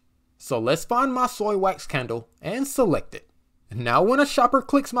page. So let's find my soy wax candle and select it. Now when a shopper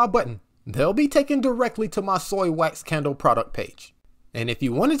clicks my button, they'll be taken directly to my soy wax candle product page. And if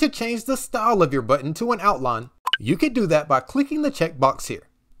you wanted to change the style of your button to an outline, you could do that by clicking the checkbox here.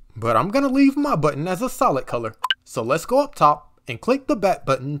 But I'm going to leave my button as a solid color. So let's go up top and click the back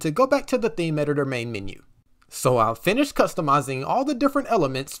button to go back to the theme editor main menu. So I've finished customizing all the different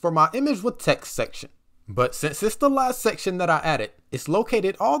elements for my image with text section. But since it's the last section that I added, it's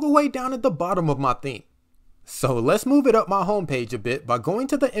located all the way down at the bottom of my theme. So let's move it up my homepage a bit by going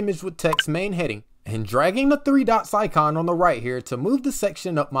to the image with text main heading and dragging the 3 dots icon on the right here to move the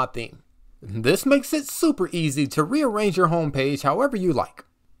section up my theme. This makes it super easy to rearrange your homepage however you like.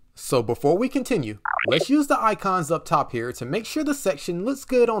 So before we continue, let's use the icons up top here to make sure the section looks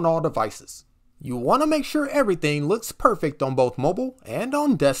good on all devices. You want to make sure everything looks perfect on both mobile and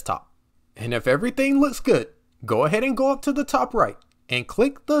on desktop. And if everything looks good, go ahead and go up to the top right and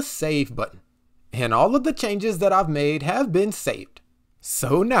click the Save button. And all of the changes that I've made have been saved.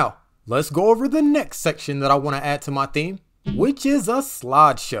 So now, let's go over the next section that I want to add to my theme, which is a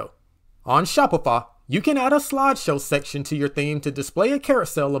slideshow. On Shopify, you can add a slideshow section to your theme to display a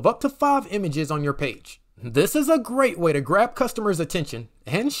carousel of up to 5 images on your page. This is a great way to grab customers' attention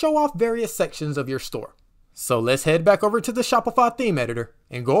and show off various sections of your store. So let's head back over to the Shopify theme editor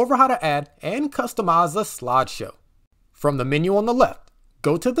and go over how to add and customize a slideshow. From the menu on the left,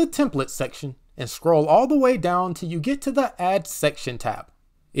 go to the template section and scroll all the way down till you get to the Add Section tab.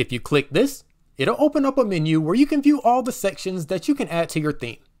 If you click this, it'll open up a menu where you can view all the sections that you can add to your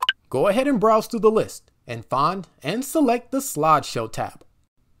theme. Go ahead and browse through the list and find and select the Slideshow tab.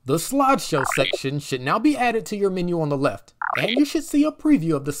 The Slideshow section should now be added to your menu on the left, and you should see a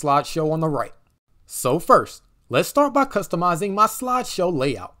preview of the slideshow on the right. So first, let's start by customizing my slideshow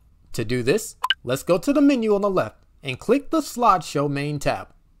layout. To do this, let's go to the menu on the left and click the Slideshow main tab.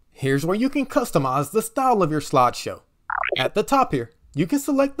 Here's where you can customize the style of your slideshow. At the top here, you can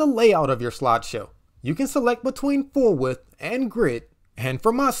select the layout of your slideshow. You can select between full width and grid. And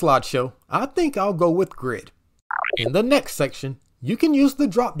for my slideshow, I think I'll go with grid. In the next section, you can use the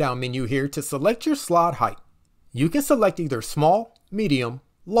drop-down menu here to select your slide height. You can select either small, medium,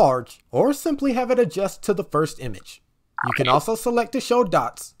 large, or simply have it adjust to the first image. You can also select to show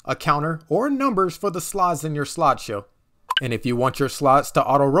dots, a counter, or numbers for the slides in your slideshow. And if you want your slides to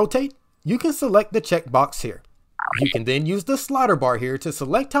auto-rotate, you can select the checkbox here. You can then use the slider bar here to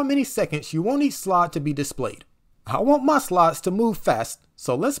select how many seconds you want each slide to be displayed. I want my slides to move fast,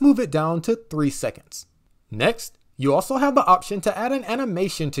 so let's move it down to 3 seconds. Next, you also have the option to add an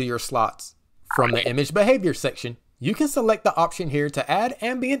animation to your slides. From the image behavior section, you can select the option here to add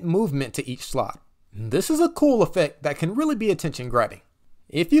ambient movement to each slide. This is a cool effect that can really be attention grabbing.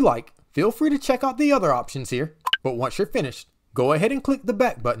 If you like, feel free to check out the other options here, but once you're finished, go ahead and click the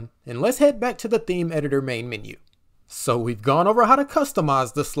back button and let's head back to the theme editor main menu. So we've gone over how to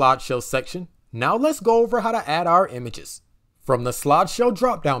customize the slideshow section. Now let's go over how to add our images. From the slideshow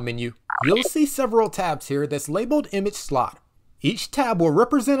drop-down menu, you'll see several tabs here that's labeled image slide. Each tab will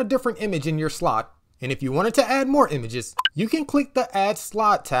represent a different image in your slide, and if you wanted to add more images, you can click the Add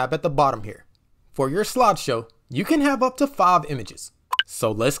Slide tab at the bottom here. For your slideshow, you can have up to 5 images. So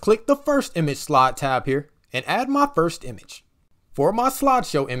let's click the first image slide tab here and add my first image. For my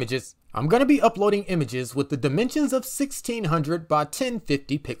slideshow images, I'm going to be uploading images with the dimensions of 1600 by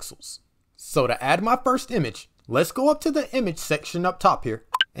 1050 pixels. So to add my first image, let's go up to the image section up top here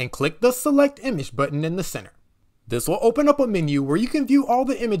and click the select image button in the center. This will open up a menu where you can view all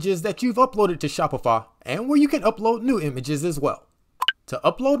the images that you've uploaded to Shopify and where you can upload new images as well. To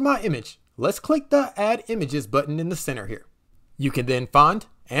upload my image, let's click the Add Images button in the center here. You can then find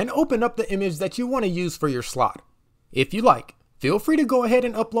and open up the image that you want to use for your slide. If you like, feel free to go ahead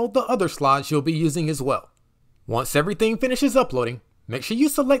and upload the other slides you'll be using as well. Once everything finishes uploading, make sure you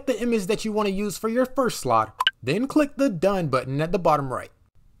select the image that you want to use for your first slide, then click the Done button at the bottom right.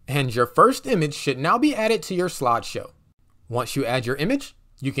 And your first image should now be added to your slideshow. Once you add your image,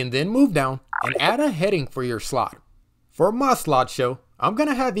 you can then move down and add a heading for your slide. For my slideshow, I'm going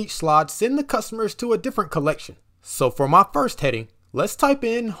to have each slide send the customers to a different collection. So for my first heading, let's type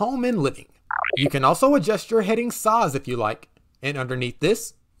in Home and Living. You can also adjust your heading size if you like. And underneath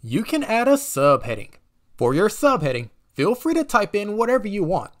this, you can add a subheading. For your subheading, feel free to type in whatever you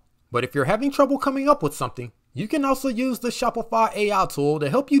want. But if you're having trouble coming up with something, you can also use the Shopify AI tool to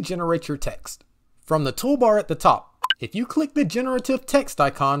help you generate your text. From the toolbar at the top, if you click the generative text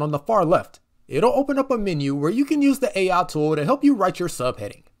icon on the far left, it'll open up a menu where you can use the AI tool to help you write your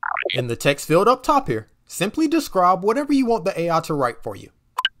subheading. In the text field up top here, simply describe whatever you want the AI to write for you.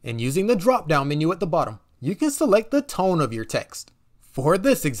 And using the drop-down menu at the bottom, you can select the tone of your text. For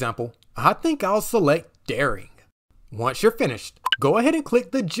this example, I think I'll select daring. Once you're finished, go ahead and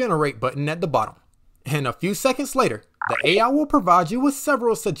click the Generate button at the bottom. And a few seconds later, the AI will provide you with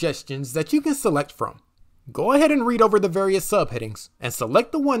several suggestions that you can select from. Go ahead and read over the various subheadings and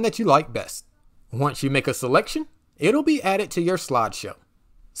select the one that you like best. Once you make a selection, it'll be added to your slideshow.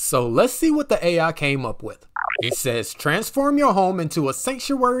 So let's see what the AI came up with. It says, transform your home into a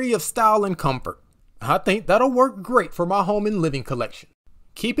sanctuary of style and comfort. I think that'll work great for my home and living collection.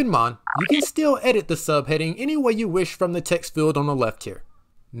 Keep in mind, you can still edit the subheading any way you wish from the text field on the left here.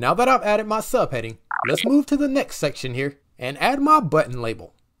 Now that I've added my subheading, let's move to the next section here and add my button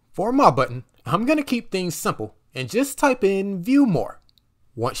label. For my button, I'm going to keep things simple and just type in View More.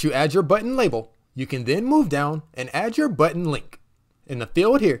 Once you add your button label, you can then move down and add your button link. In the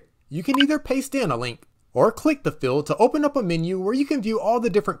field here, you can either paste in a link or click the field to open up a menu where you can view all the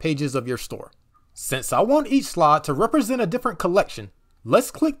different pages of your store. Since I want each slide to represent a different collection,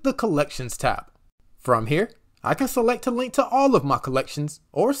 let's click the Collections tab. From here, I can select to link to all of my collections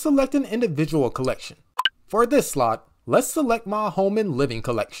or select an individual collection. For this slide, let's select my Home and Living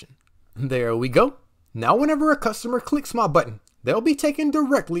collection. There we go. Now whenever a customer clicks my button, they'll be taken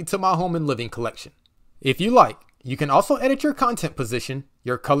directly to my Home and Living collection. If you like, you can also edit your content position,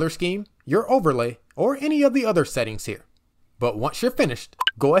 your color scheme, your overlay, or any of the other settings here. But once you're finished,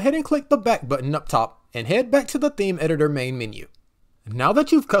 go ahead and click the back button up top and head back to the theme editor main menu. Now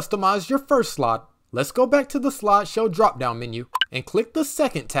that you've customized your first slide, let's go back to the slideshow drop-down menu and click the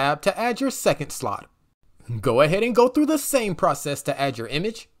second tab to add your second slide. Go ahead and go through the same process to add your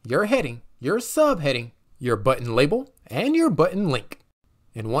image, your heading, your subheading, your button label, and your button link.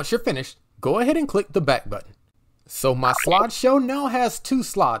 And once you're finished, go ahead and click the back button. So my slideshow now has 2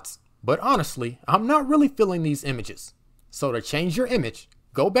 slides, but honestly, I'm not really feeling these images. So to change your image,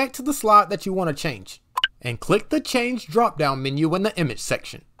 go back to the slide that you want to change and click the Change drop-down menu in the image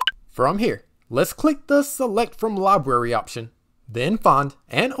section. From here, let's click the Select from Library option, then find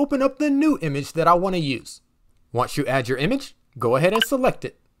and open up the new image that I want to use. Once you add your image, go ahead and select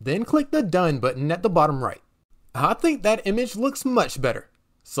it, then click the Done button at the bottom right. I think that image looks much better.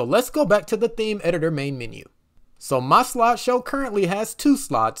 So let's go back to the theme editor main menu. So my slideshow currently has 2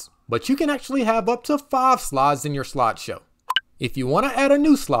 slides, but you can actually have up to 5 slides in your slideshow. If you want to add a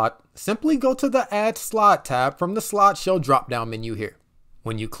new slide, simply go to the Add Slide tab from the slideshow drop-down menu here.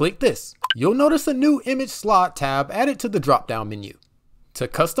 When you click this, you'll notice a new image slide tab added to the drop-down menu. To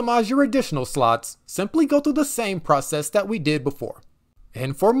customize your additional slides, simply go through the same process that we did before.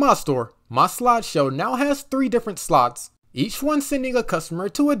 And for my store, my slideshow now has 3 different slides, each one sending a customer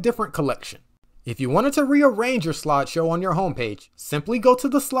to a different collection. If you wanted to rearrange your slideshow on your homepage, simply go to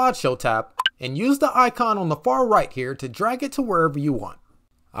the slideshow tab and use the icon on the far right here to drag it to wherever you want.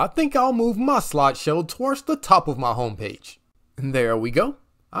 I think I'll move my slideshow towards the top of my homepage. There we go.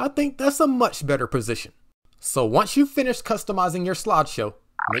 I think that's a much better position. So once you've finished customizing your slideshow,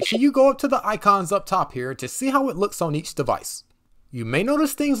 make sure you go up to the icons up top here to see how it looks on each device. You may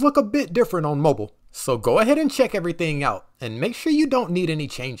notice things look a bit different on mobile, so go ahead and check everything out and make sure you don't need any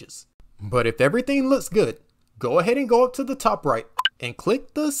changes. But if everything looks good, go ahead and go up to the top right and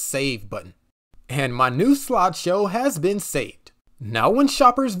click the Save button. And my new slideshow has been saved. Now when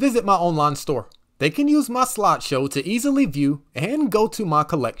shoppers visit my online store, they can use my slideshow to easily view and go to my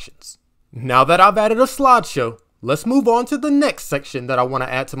collections. Now that I've added a slideshow, let's move on to the next section that I want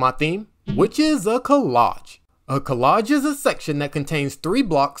to add to my theme, which is a collage. A collage is a section that contains 3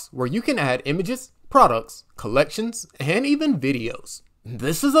 blocks where you can add images, products, collections, and even videos.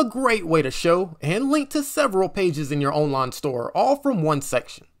 This is a great way to show and link to several pages in your online store, all from one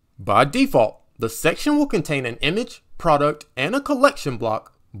section. By default, the section will contain an image, product, and a collection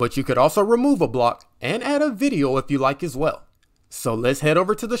block, but you could also remove a block and add a video if you like as well. So let's head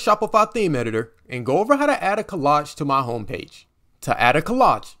over to the Shopify theme editor and go over how to add a collage to my homepage. To add a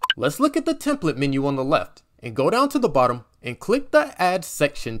collage, let's look at the template menu on the left and go down to the bottom and click the Add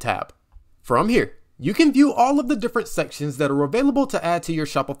Section tab. From here, you can view all of the different sections that are available to add to your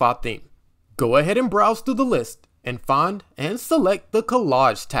Shopify theme. Go ahead and browse through the list and find and select the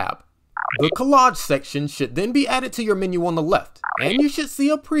Collage tab. The Collage section should then be added to your menu on the left, and you should see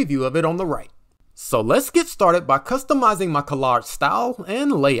a preview of it on the right. So let's get started by customizing my collage style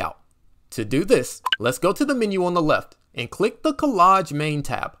and layout. To do this, let's go to the menu on the left and click the Collage Main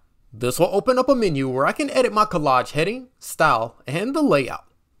tab. This will open up a menu where I can edit my collage heading, style, and the layout.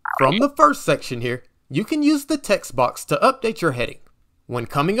 From the first section here, you can use the text box to update your heading. When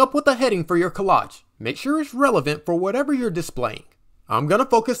coming up with a heading for your collage, make sure it's relevant for whatever you're displaying. I'm gonna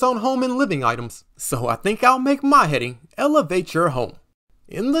focus on home and living items, so I think I'll make my heading Elevate Your Home.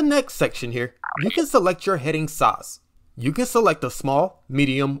 In the next section here, you can select your heading size. You can select a small,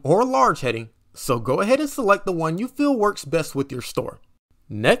 medium, or large heading, so go ahead and select the one you feel works best with your store.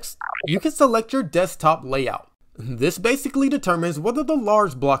 Next, you can select your desktop layout. This basically determines whether the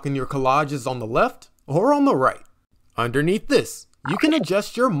large block in your collage is on the left or on the right. Underneath this, you can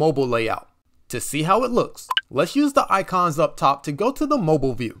adjust your mobile layout. To see how it looks, let's use the icons up top to go to the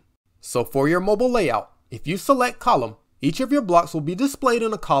mobile view. So for your mobile layout, if you select column, each of your blocks will be displayed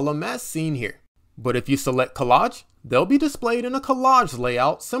in a column as seen here. But if you select collage, they'll be displayed in a collage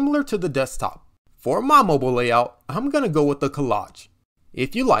layout similar to the desktop. For my mobile layout, I'm gonna go with the collage.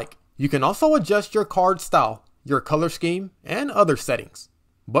 If you like, you can also adjust your card style, your color scheme, and other settings.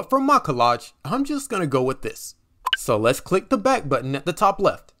 But for my collage, I'm just gonna go with this. So let's click the back button at the top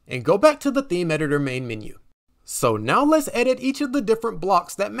left and go back to the theme editor main menu. So now let's edit each of the different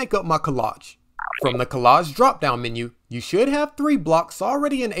blocks that make up my collage. From the collage drop-down menu, you should have 3 blocks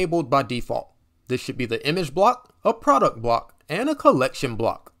already enabled by default. This should be the image block, a product block, and a collection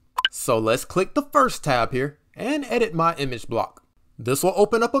block. So let's click the first tab here and edit my image block. This will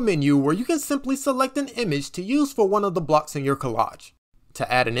open up a menu where you can simply select an image to use for one of the blocks in your collage.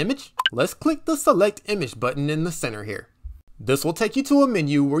 To add an image, let's click the Select Image button in the center here. This will take you to a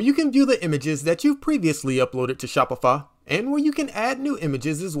menu where you can view the images that you've previously uploaded to Shopify and where you can add new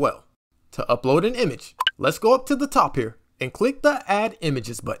images as well. To upload an image, let's go up to the top here and click the Add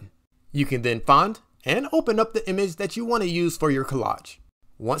Images button. You can then find and open up the image that you want to use for your collage.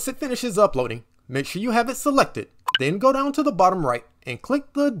 Once it finishes uploading, make sure you have it selected, then go down to the bottom right and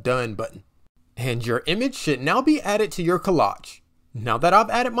click the Done button. And your image should now be added to your collage. Now that I've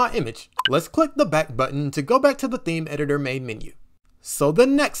added my image, let's click the back button to go back to the theme editor main menu. So the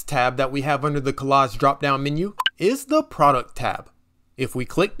next tab that we have under the collage drop-down menu is the product tab. If we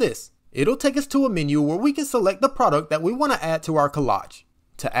click this, it'll take us to a menu where we can select the product that we want to add to our collage.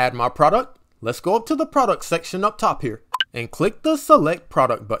 To add my product, let's go up to the product section up top here and click the Select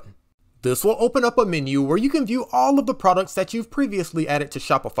Product button. This will open up a menu where you can view all of the products that you've previously added to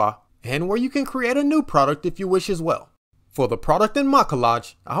Shopify and where you can create a new product if you wish as well. For the product in my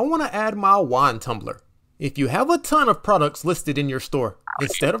collage, I want to add my wine tumbler. If you have a ton of products listed in your store,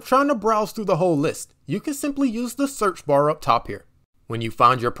 instead of trying to browse through the whole list, you can simply use the search bar up top here. When you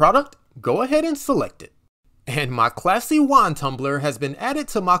find your product, go ahead and select it. And my classy wine tumbler has been added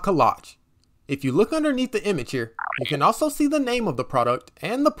to my collage. If you look underneath the image here, you can also see the name of the product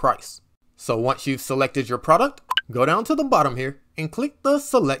and the price. So once you've selected your product, go down to the bottom here and click the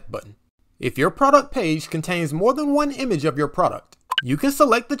Select button. If your product page contains more than one image of your product, you can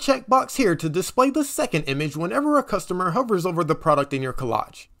select the checkbox here to display the second image whenever a customer hovers over the product in your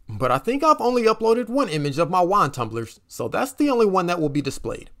collage. But I think I've only uploaded one image of my wine tumblers, so that's the only one that will be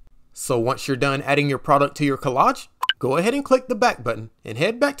displayed. So once you're done adding your product to your collage, go ahead and click the back button and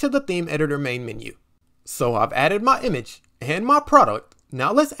head back to the theme editor main menu. So I've added my image and my product.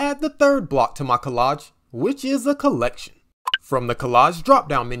 Now let's add the third block to my collage, which is a collection. From the collage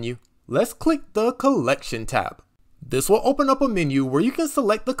drop-down menu, let's click the Collection tab. This will open up a menu where you can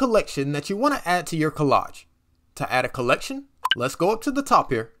select the collection that you want to add to your collage. To add a collection, let's go up to the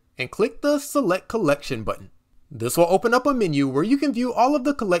top here and click the Select Collection button. This will open up a menu where you can view all of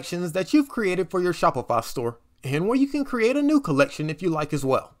the collections that you've created for your Shopify store and where you can create a new collection if you like as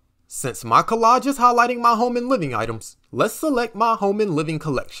well. Since my collage is highlighting my home and living items, let's select my home and living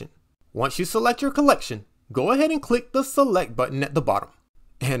collection. Once you select your collection, go ahead and click the select button at the bottom.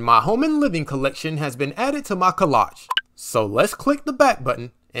 And my home and living collection has been added to my collage. So let's click the back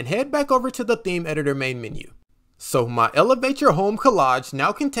button and head back over to the theme editor main menu. So my Elevate Your Home collage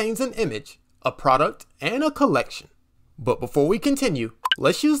now contains an image, a product, and a collection. But before we continue,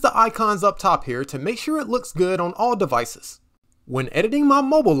 let's use the icons up top here to make sure it looks good on all devices. When editing my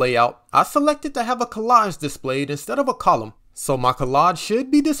mobile layout, I selected to have a collage displayed instead of a column, so my collage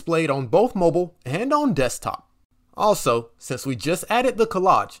should be displayed on both mobile and on desktop. Also, since we just added the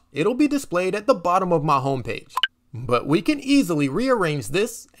collage, it'll be displayed at the bottom of my homepage. But we can easily rearrange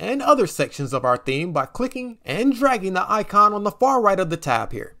this and other sections of our theme by clicking and dragging the icon on the far right of the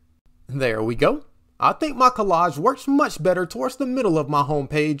tab here. There we go. I think my collage works much better towards the middle of my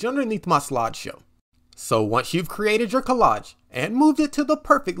homepage underneath my slideshow. So once you've created your collage and moved it to the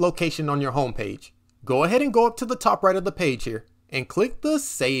perfect location on your homepage, go ahead and go up to the top right of the page here and click the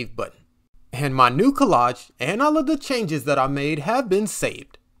Save button. And my new collage and all of the changes that I made have been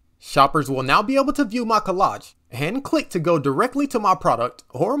saved. Shoppers will now be able to view my collage and click to go directly to my product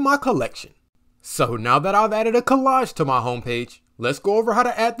or my collection. So now that I've added a collage to my homepage, let's go over how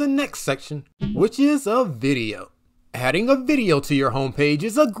to add the next section, which is a video. Adding a video to your homepage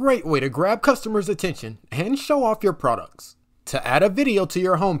is a great way to grab customers' attention and show off your products. To add a video to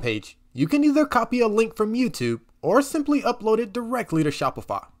your homepage, you can either copy a link from YouTube or simply upload it directly to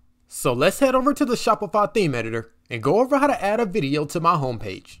Shopify. So let's head over to the Shopify theme editor and go over how to add a video to my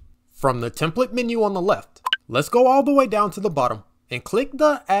homepage. From the template menu on the left, let's go all the way down to the bottom and click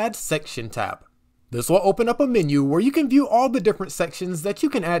the Add Section tab. This will open up a menu where you can view all the different sections that you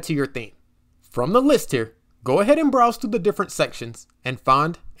can add to your theme. From the list here, go ahead and browse through the different sections and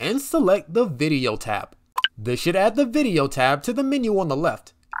find and select the Video tab. This should add the Video tab to the menu on the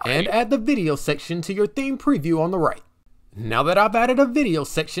left and add the video section to your theme preview on the right. Now that I've added a video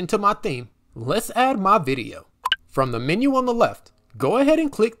section to my theme, let's add my video. From the menu on the left, go ahead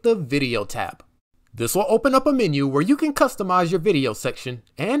and click the Video tab. This will open up a menu where you can customize your video section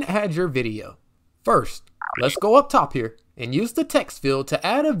and add your video. First, let's go up top here and use the text field to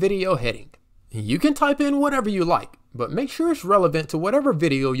add a video heading. You can type in whatever you like, but make sure it's relevant to whatever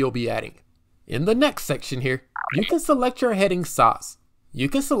video you'll be adding. In the next section here, you can select your heading size. You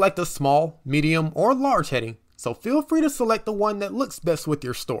can select a small, medium, or large heading, so feel free to select the one that looks best with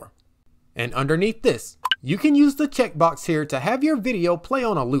your store. And underneath this, you can use the checkbox here to have your video play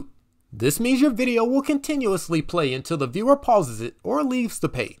on a loop. This means your video will continuously play until the viewer pauses it or leaves the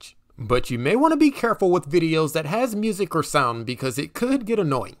page. But you may want to be careful with videos that has music or sound because it could get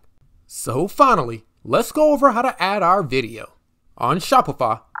annoying. So finally, let's go over how to add our video. On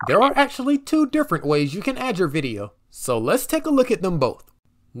Shopify, there are actually two different ways you can add your video, so let's take a look at them both.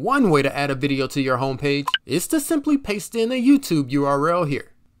 One way to add a video to your homepage is to simply paste in a YouTube URL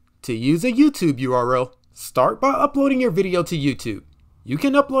here. To use a YouTube URL, start by uploading your video to YouTube. You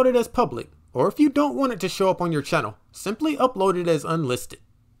can upload it as public, or if you don't want it to show up on your channel, simply upload it as unlisted.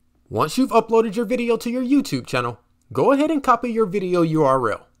 Once you've uploaded your video to your YouTube channel, go ahead and copy your video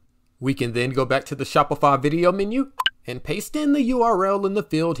URL. We can then go back to the Shopify video menu and paste in the URL in the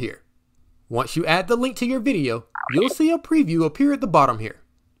field here. Once you add the link to your video, you'll see a preview appear at the bottom here.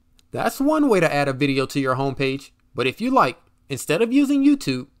 That's one way to add a video to your homepage, but if you like, instead of using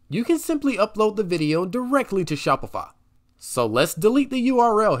YouTube, you can simply upload the video directly to Shopify. So let's delete the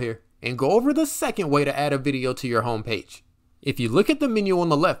URL here and go over the second way to add a video to your homepage. If you look at the menu on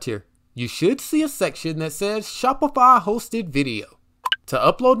the left here, you should see a section that says Shopify Hosted Video. To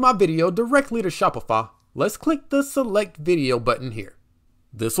upload my video directly to Shopify, let's click the Select Video button here.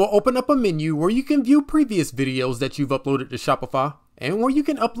 This will open up a menu where you can view previous videos that you've uploaded to Shopify and where you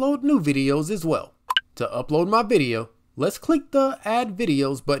can upload new videos as well. To upload my video, let's click the Add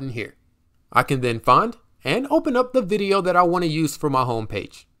Videos button here. I can then find and open up the video that I want to use for my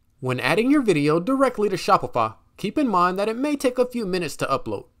homepage. When adding your video directly to Shopify, keep in mind that it may take a few minutes to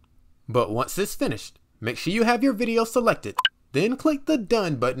upload. But once it's finished, make sure you have your video selected, then click the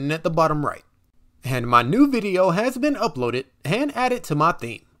Done button at the bottom right. And my new video has been uploaded and added to my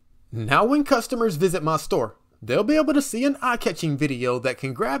theme. Now when customers visit my store, they'll be able to see an eye-catching video that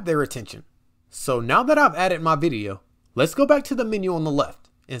can grab their attention. So now that I've added my video, let's go back to the menu on the left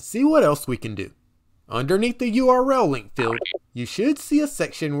and see what else we can do. Underneath the URL link field, you should see a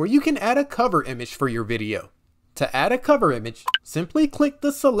section where you can add a cover image for your video. To add a cover image, simply click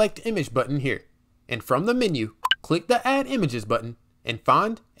the Select Image button here. And from the menu, click the Add Images button and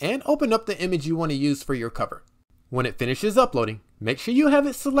find and open up the image you want to use for your cover. When it finishes uploading, make sure you have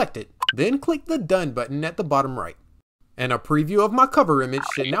it selected, then click the Done button at the bottom right. And a preview of my cover image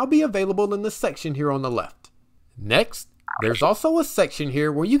should now be available in the section here on the left. Next, There's also a section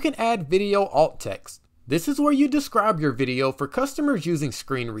here where you can add video alt text. This is where you describe your video for customers using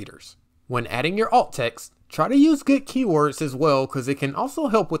screen readers. When adding your alt text, try to use good keywords as well because it can also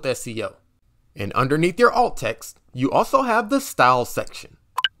help with SEO. And underneath your alt text, you also have the style section.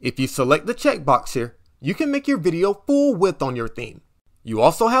 If you select the checkbox here, you can make your video full width on your theme. You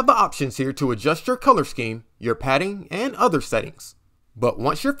also have the options here to adjust your color scheme, your padding, and other settings. But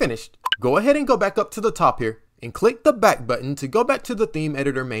once you're finished, go ahead and go back up to the top here and click the back button to go back to the theme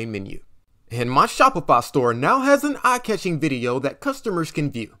editor main menu. And my Shopify store now has an eye-catching video that customers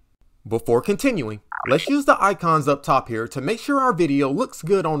can view. Before continuing, let's use the icons up top here to make sure our video looks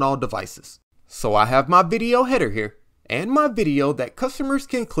good on all devices. So I have my video header here and my video that customers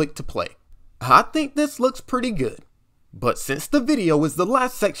can click to play. I think this looks pretty good. But since the video is the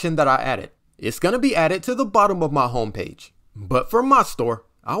last section that I added, it's going to be added to the bottom of my homepage. But for my store,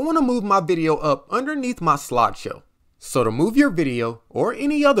 I want to move my video up underneath my slideshow. So to move your video or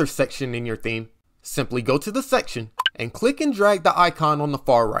any other section in your theme, simply go to the section and click and drag the icon on the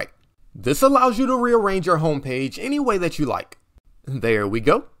far right. This allows you to rearrange your homepage any way that you like. There we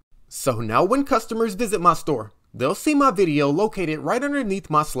go. So now when customers visit my store, they'll see my video located right underneath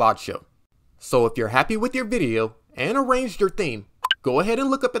my slideshow. So if you're happy with your video and arranged your theme, go ahead and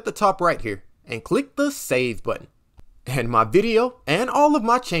look up at the top right here and click the Save button. And my video and all of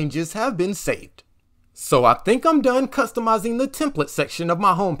my changes have been saved. So I think I'm done customizing the template section of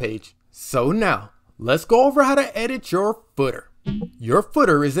my homepage. So now, let's go over how to edit your footer. Your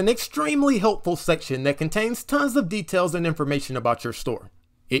footer is an extremely helpful section that contains tons of details and information about your store.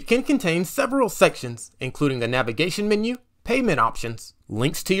 It can contain several sections, including a navigation menu, payment options,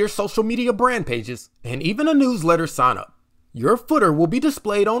 links to your social media brand pages, and even a newsletter sign up. Your footer will be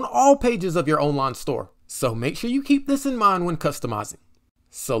displayed on all pages of your online store, so make sure you keep this in mind when customizing.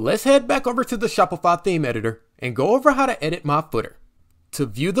 So let's head back over to the Shopify theme editor and go over how to edit my footer. To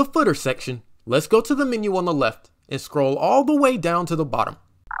view the footer section, let's go to the menu on the left and scroll all the way down to the bottom.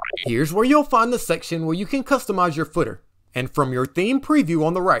 Here's where you'll find the section where you can customize your footer. And from your theme preview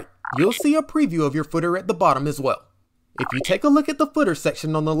on the right, you'll see a preview of your footer at the bottom as well. If you take a look at the footer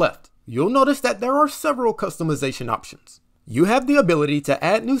section on the left, you'll notice that there are several customization options. You have the ability to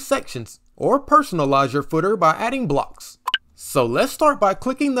add new sections or personalize your footer by adding blocks. So let's start by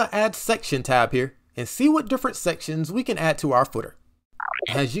clicking the Add Section tab here and see what different sections we can add to our footer.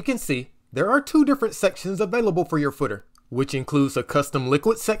 As you can see, there are two different sections available for your footer, which includes a custom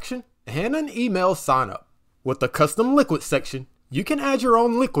liquid section and an email sign-up. With the custom liquid section, you can add your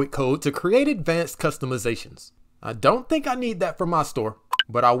own liquid code to create advanced customizations. I don't think I need that for my store,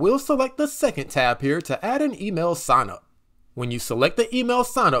 but I will select the second tab here to add an email sign-up. When you select the email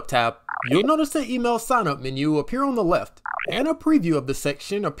sign-up tab, you'll notice the email sign-up menu appear on the left and a preview of the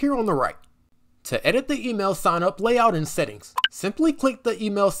section appear on the right. To edit the email sign-up layout and settings, simply click the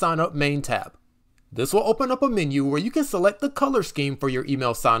email sign-up main tab. This will open up a menu where you can select the color scheme for your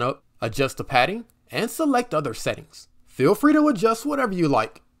email sign-up, adjust the padding, and select other settings. Feel free to adjust whatever you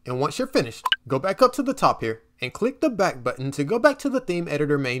like, and once you're finished, go back up to the top here and click the back button to go back to the theme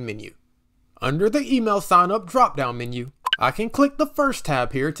editor main menu. Under the email sign-up drop-down menu, I can click the first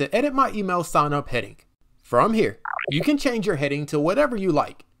tab here to edit my email sign-up heading. From here, you can change your heading to whatever you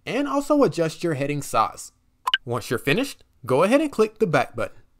like and also adjust your heading size. Once you're finished, go ahead and click the back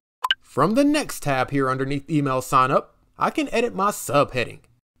button. From the next tab here underneath email sign-up, I can edit my subheading.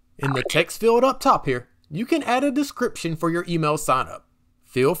 In the text field up top here, you can add a description for your email sign-up.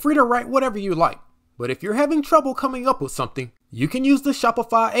 Feel free to write whatever you like, but if you're having trouble coming up with something, you can use the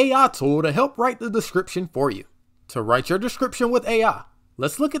Shopify AI tool to help write the description for you. To write your description with AI,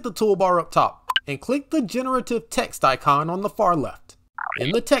 let's look at the toolbar up top and click the generative text icon on the far left.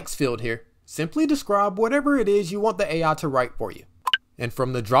 In the text field here, simply describe whatever it is you want the AI to write for you. And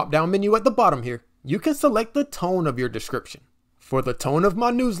from the drop-down menu at the bottom here, you can select the tone of your description. For the tone of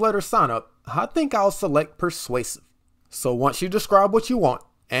my newsletter sign-up, I think I'll select persuasive. So once you describe what you want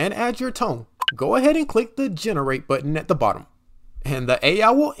and add your tone, go ahead and click the Generate button at the bottom. And the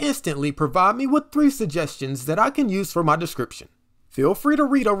AI will instantly provide me with 3 suggestions that I can use for my description. Feel free to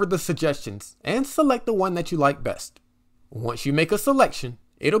read over the suggestions and select the one that you like best. Once you make a selection,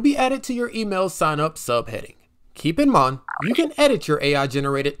 it'll be added to your email sign-up subheading. Keep in mind, you can edit your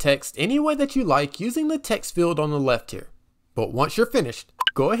AI-generated text any way that you like using the text field on the left here. But once you're finished,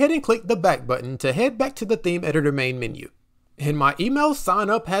 go ahead and click the back button to head back to the theme editor main menu. And my email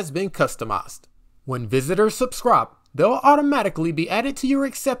sign-up has been customized. When visitors subscribe, they'll automatically be added to your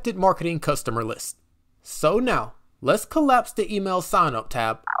accepted marketing customer list. So now, let's collapse the email sign-up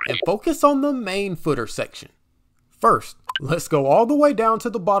tab and focus on the main footer section. First, let's go all the way down to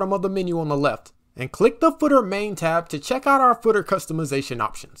the bottom of the menu on the left and click the footer main tab to check out our footer customization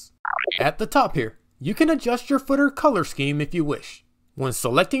options. At the top here, you can adjust your footer color scheme if you wish. When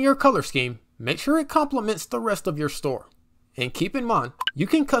selecting your color scheme, make sure it complements the rest of your store. And keep in mind, you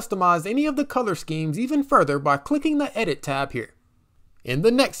can customize any of the color schemes even further by clicking the Edit tab here. In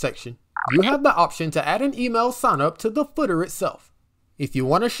the next section, you have the option to add an email sign-up to the footer itself. If you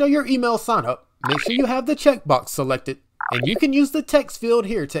want to show your email sign-up, make sure you have the checkbox selected, and you can use the text field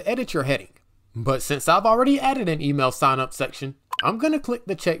here to edit your heading. But since I've already added an email sign-up section, I'm going to click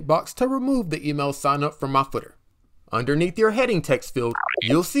the checkbox to remove the email sign-up from my footer. Underneath your heading text field,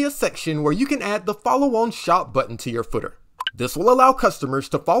 you'll see a section where you can add the Follow on Shop button to your footer. This will allow customers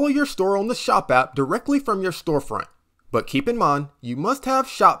to follow your store on the Shop app directly from your storefront. But keep in mind, you must have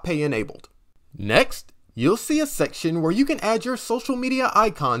Shop Pay enabled. Next, you'll see a section where you can add your social media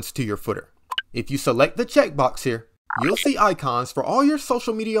icons to your footer. If you select the checkbox here, you'll see icons for all your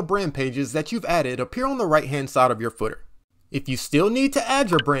social media brand pages that you've added appear on the right-hand side of your footer. If you still need to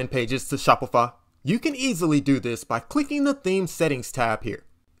add your brand pages to Shopify, you can easily do this by clicking the Theme Settings tab here.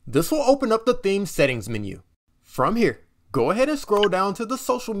 This will open up the Theme Settings menu. From here, go ahead and scroll down to the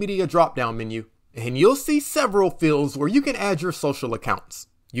Social Media drop-down menu, and you'll see several fields where you can add your social accounts.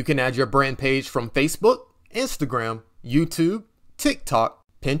 You can add your brand page from Facebook, Instagram, YouTube, TikTok,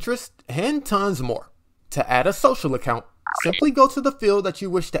 Pinterest, and tons more. To add a social account, simply go to the field that you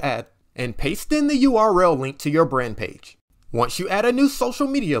wish to add and paste in the URL link to your brand page. Once you add a new social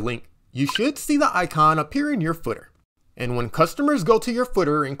media link, you should see the icon appear in your footer. And when customers go to your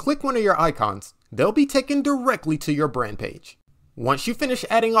footer and click one of your icons, they'll be taken directly to your brand page. Once you finish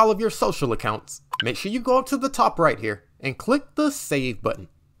adding all of your social accounts, make sure you go up to the top right here and click the Save button.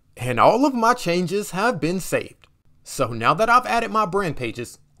 And all of my changes have been saved. So now that I've added my brand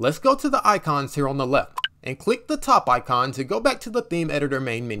pages, let's go to the icons here on the left and click the top icon to go back to the Theme Editor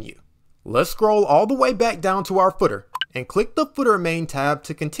main menu. Let's scroll all the way back down to our footer and click the Footer main tab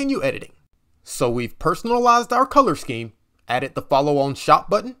to continue editing. So we've personalized our color scheme, added the Follow on Shop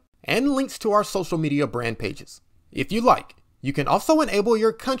button, and links to our social media brand pages. If you like, you can also enable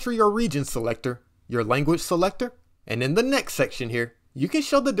your country or region selector, your language selector, and in the next section here, you can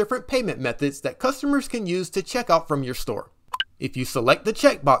show the different payment methods that customers can use to check out from your store. If you select the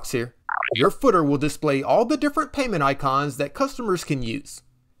checkbox here, your footer will display all the different payment icons that customers can use.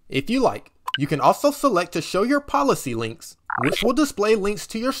 If you like, you can also select to show your policy links, which will display links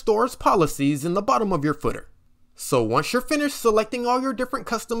to your store's policies in the bottom of your footer. So once you're finished selecting all your different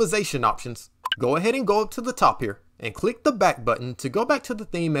customization options, go ahead and go up to the top here and click the back button to go back to the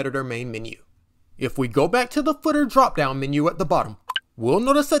Theme Editor main menu. If we go back to the footer drop-down menu at the bottom, we'll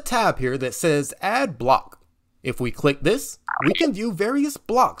notice a tab here that says Add Block. If we click this, we can view various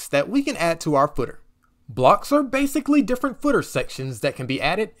blocks that we can add to our footer. Blocks are basically different footer sections that can be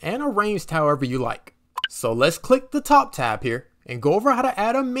added and arranged however you like. So let's click the top tab here and go over how to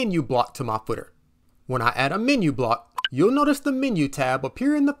add a menu block to my footer. When I add a menu block, you'll notice the menu tab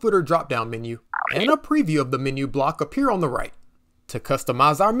appear in the footer drop-down menu and a preview of the menu block appear on the right. To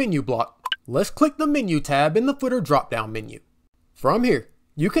customize our menu block, let's click the menu tab in the footer drop-down menu. From here,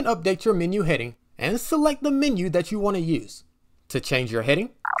 you can update your menu heading and select the menu that you want to use. To change your heading,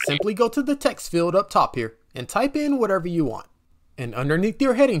 simply go to the text field up top here and type in whatever you want. And underneath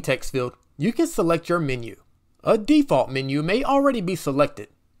your heading text field, you can select your menu. A default menu may already be selected,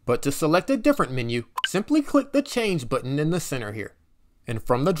 but to select a different menu, simply click the Change button in the center here. And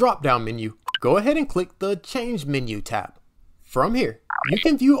from the drop-down menu, go ahead and click the Change Menu tab. From here, you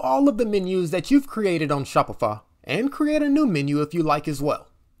can view all of the menus that you've created on Shopify and create a new menu if you like as well.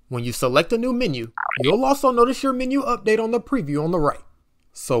 When you select a new menu, you'll also notice your menu update on the preview on the right.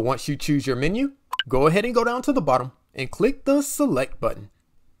 So once you choose your menu, go ahead and go down to the bottom and click the Select button.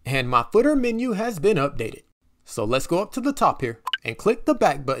 And my footer menu has been updated. So let's go up to the top here and click the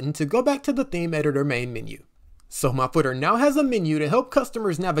back button to go back to the Theme Editor main menu. So my footer now has a menu to help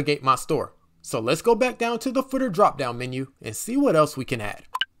customers navigate my store. So let's go back down to the footer drop-down menu and see what else we can add.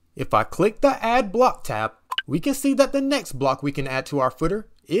 If I click the Add Block tab, we can see that the next block we can add to our footer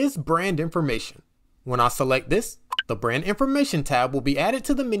is brand information. When I select this, the brand information tab will be added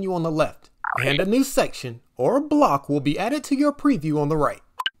to the menu on the left, and a new section or block will be added to your preview on the right.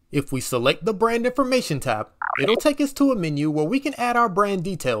 If we select the brand information tab, it'll take us to a menu where we can add our brand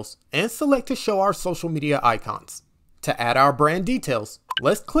details and select to show our social media icons. To add our brand details,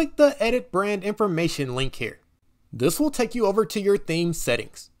 let's click the Edit Brand Information link here. This will take you over to your theme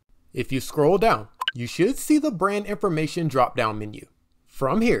settings. If you scroll down, you should see the brand information drop-down menu.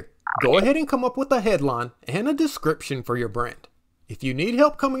 From here, go ahead and come up with a headline and a description for your brand. If you need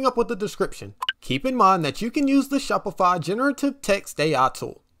help coming up with a description, keep in mind that you can use the Shopify Generative Text AI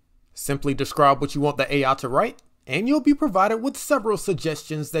tool. Simply describe what you want the AI to write, and you'll be provided with several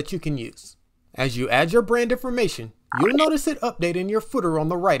suggestions that you can use. As you add your brand information, you'll notice it update in your footer on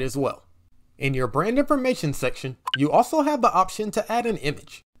the right as well. In your brand information section, you also have the option to add an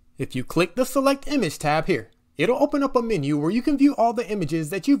image. If you click the Select Image tab here, it'll open up a menu where you can view all the images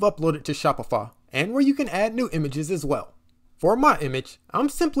that you've uploaded to Shopify and where you can add new images as well. For my image, I'm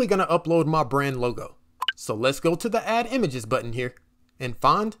simply going to upload my brand logo. So let's go to the Add Images button here and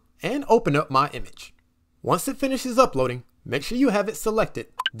find and open up my image. Once it finishes uploading, make sure you have it selected,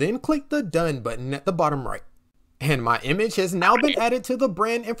 then click the Done button at the bottom right. And my image has now been added to the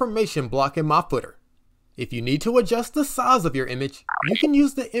brand information block in my footer. If you need to adjust the size of your image, you can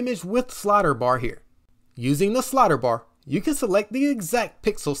use the Image Width slider bar here. Using the slider bar, you can select the exact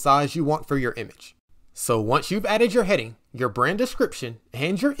pixel size you want for your image. So once you've added your heading, your brand description,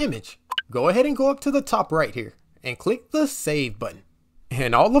 and your image, go ahead and go up to the top right here and click the Save button.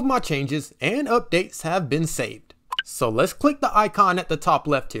 And all of my changes and updates have been saved. So let's click the icon at the top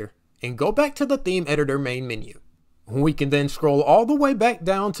left here and go back to the theme editor main menu. We can then scroll all the way back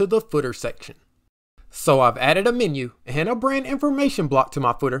down to the footer section. So I've added a menu and a brand information block to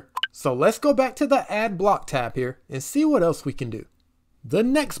my footer. So let's go back to the Add Block tab here and see what else we can do. The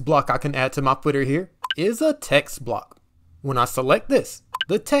next block I can add to my footer here is a text block. When I select this,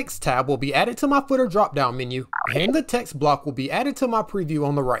 the text tab will be added to my footer drop-down menu and the text block will be added to my preview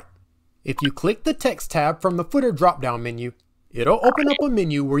on the right. If you click the text tab from the footer drop-down menu, it'll open up a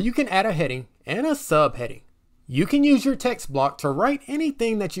menu where you can add a heading and a subheading. You can use your text block to write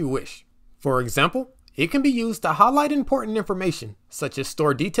anything that you wish. For example, it can be used to highlight important information such as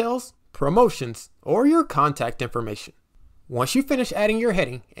store details, promotions, or your contact information. Once you finish adding your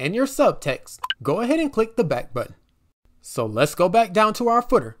heading and your subtext, go ahead and click the back button. So let's go back down to our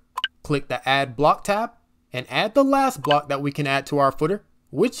footer, click the Add Block tab, and add the last block that we can add to our footer,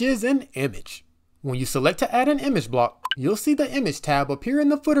 which is an image. When you select to add an image block, you'll see the Image tab appear in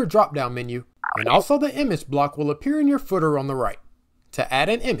the footer drop-down menu, and also the image block will appear in your footer on the right. To add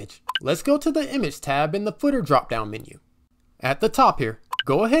an image, let's go to the Image tab in the footer drop-down menu. At the top here,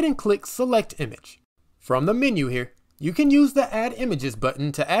 go ahead and click Select Image. From the menu here, you can use the Add Images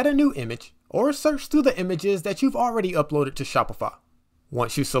button to add a new image or search through the images that you've already uploaded to Shopify.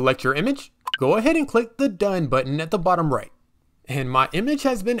 Once you select your image, go ahead and click the Done button at the bottom right. And my image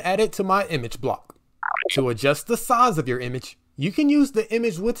has been added to my image block. To adjust the size of your image, you can use the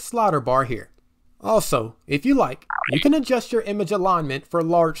Image Width slider bar here. Also, if you like, you can adjust your image alignment for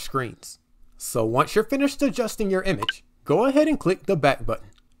large screens. So once you're finished adjusting your image, go ahead and click the back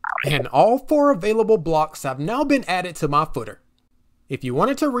button. And all 4 available blocks have now been added to my footer. If you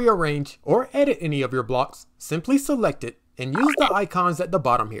wanted to rearrange or edit any of your blocks, simply select it and use the icons at the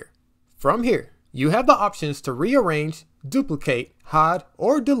bottom here. From here, you have the options to rearrange, duplicate, hide,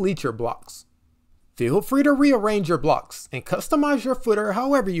 or delete your blocks. Feel free to rearrange your blocks and customize your footer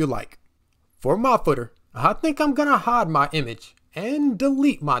however you like. For my footer, I think I'm gonna hide my image and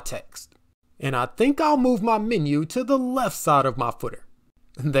delete my text. And I think I'll move my menu to the left side of my footer.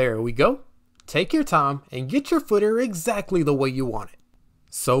 There we go. Take your time and get your footer exactly the way you want it.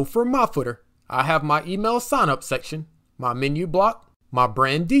 So for my footer, I have my email sign up section, my menu block, my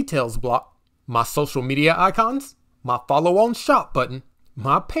brand details block, my social media icons, my follow on shop button,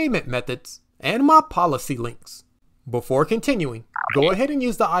 my payment methods, and my policy links. Before continuing, go ahead and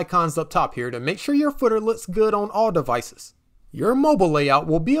use the icons up top here to make sure your footer looks good on all devices. Your mobile layout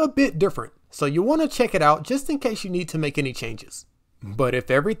will be a bit different, so you want to check it out just in case you need to make any changes. But if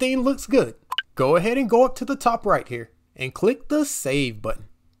everything looks good, go ahead and go up to the top right here and click the Save button.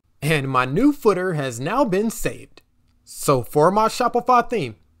 And my new footer has now been saved. So for my Shopify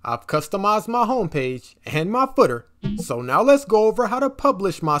theme, I've customized my homepage and my footer, so now let's go over how to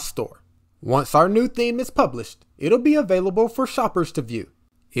publish my store. Once our new theme is published, it'll be available for shoppers to view.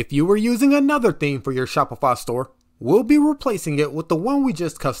 If you were using another theme for your Shopify store, we'll be replacing it with the one we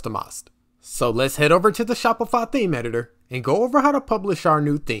just customized. So let's head over to the Shopify theme editor and go over how to publish our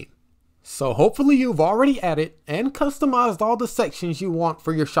new theme. So hopefully you've already added and customized all the sections you want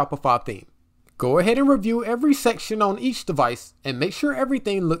for your Shopify theme. Go ahead and review every section on each device and make sure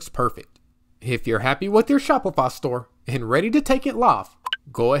everything looks perfect. If you're happy with your Shopify store and ready to take it live,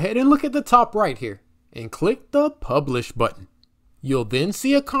 go ahead and look at the top right here and click the Publish button. You'll then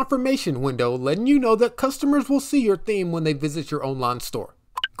see a confirmation window letting you know that customers will see your theme when they visit your online store.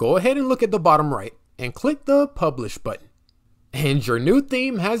 Go ahead and look at the bottom right and click the Publish button. And your new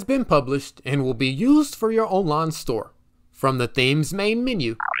theme has been published and will be used for your online store. From the theme's main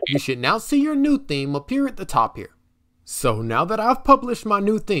menu, you should now see your new theme appear at the top here. So now that I've published my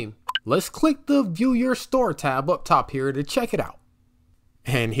new theme, let's click the View Your Store tab up top here to check it out.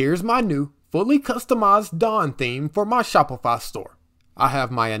 And here's my new, fully customized Dawn theme for my Shopify store. I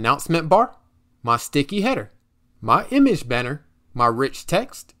have my announcement bar, my sticky header, my image banner, my rich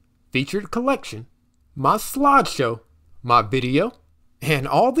text, featured collection, my slideshow, my video, and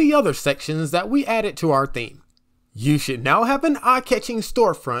all the other sections that we added to our theme. You should now have an eye-catching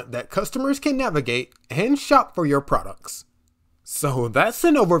storefront that customers can navigate and shop for your products. So that's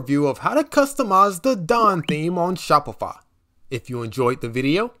an overview of how to customize the Dawn theme on Shopify. If you enjoyed the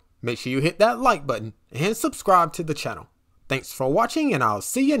video, make sure you hit that like button and subscribe to the channel. Thanks for watching, and I'll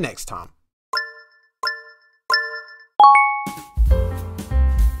see you next time.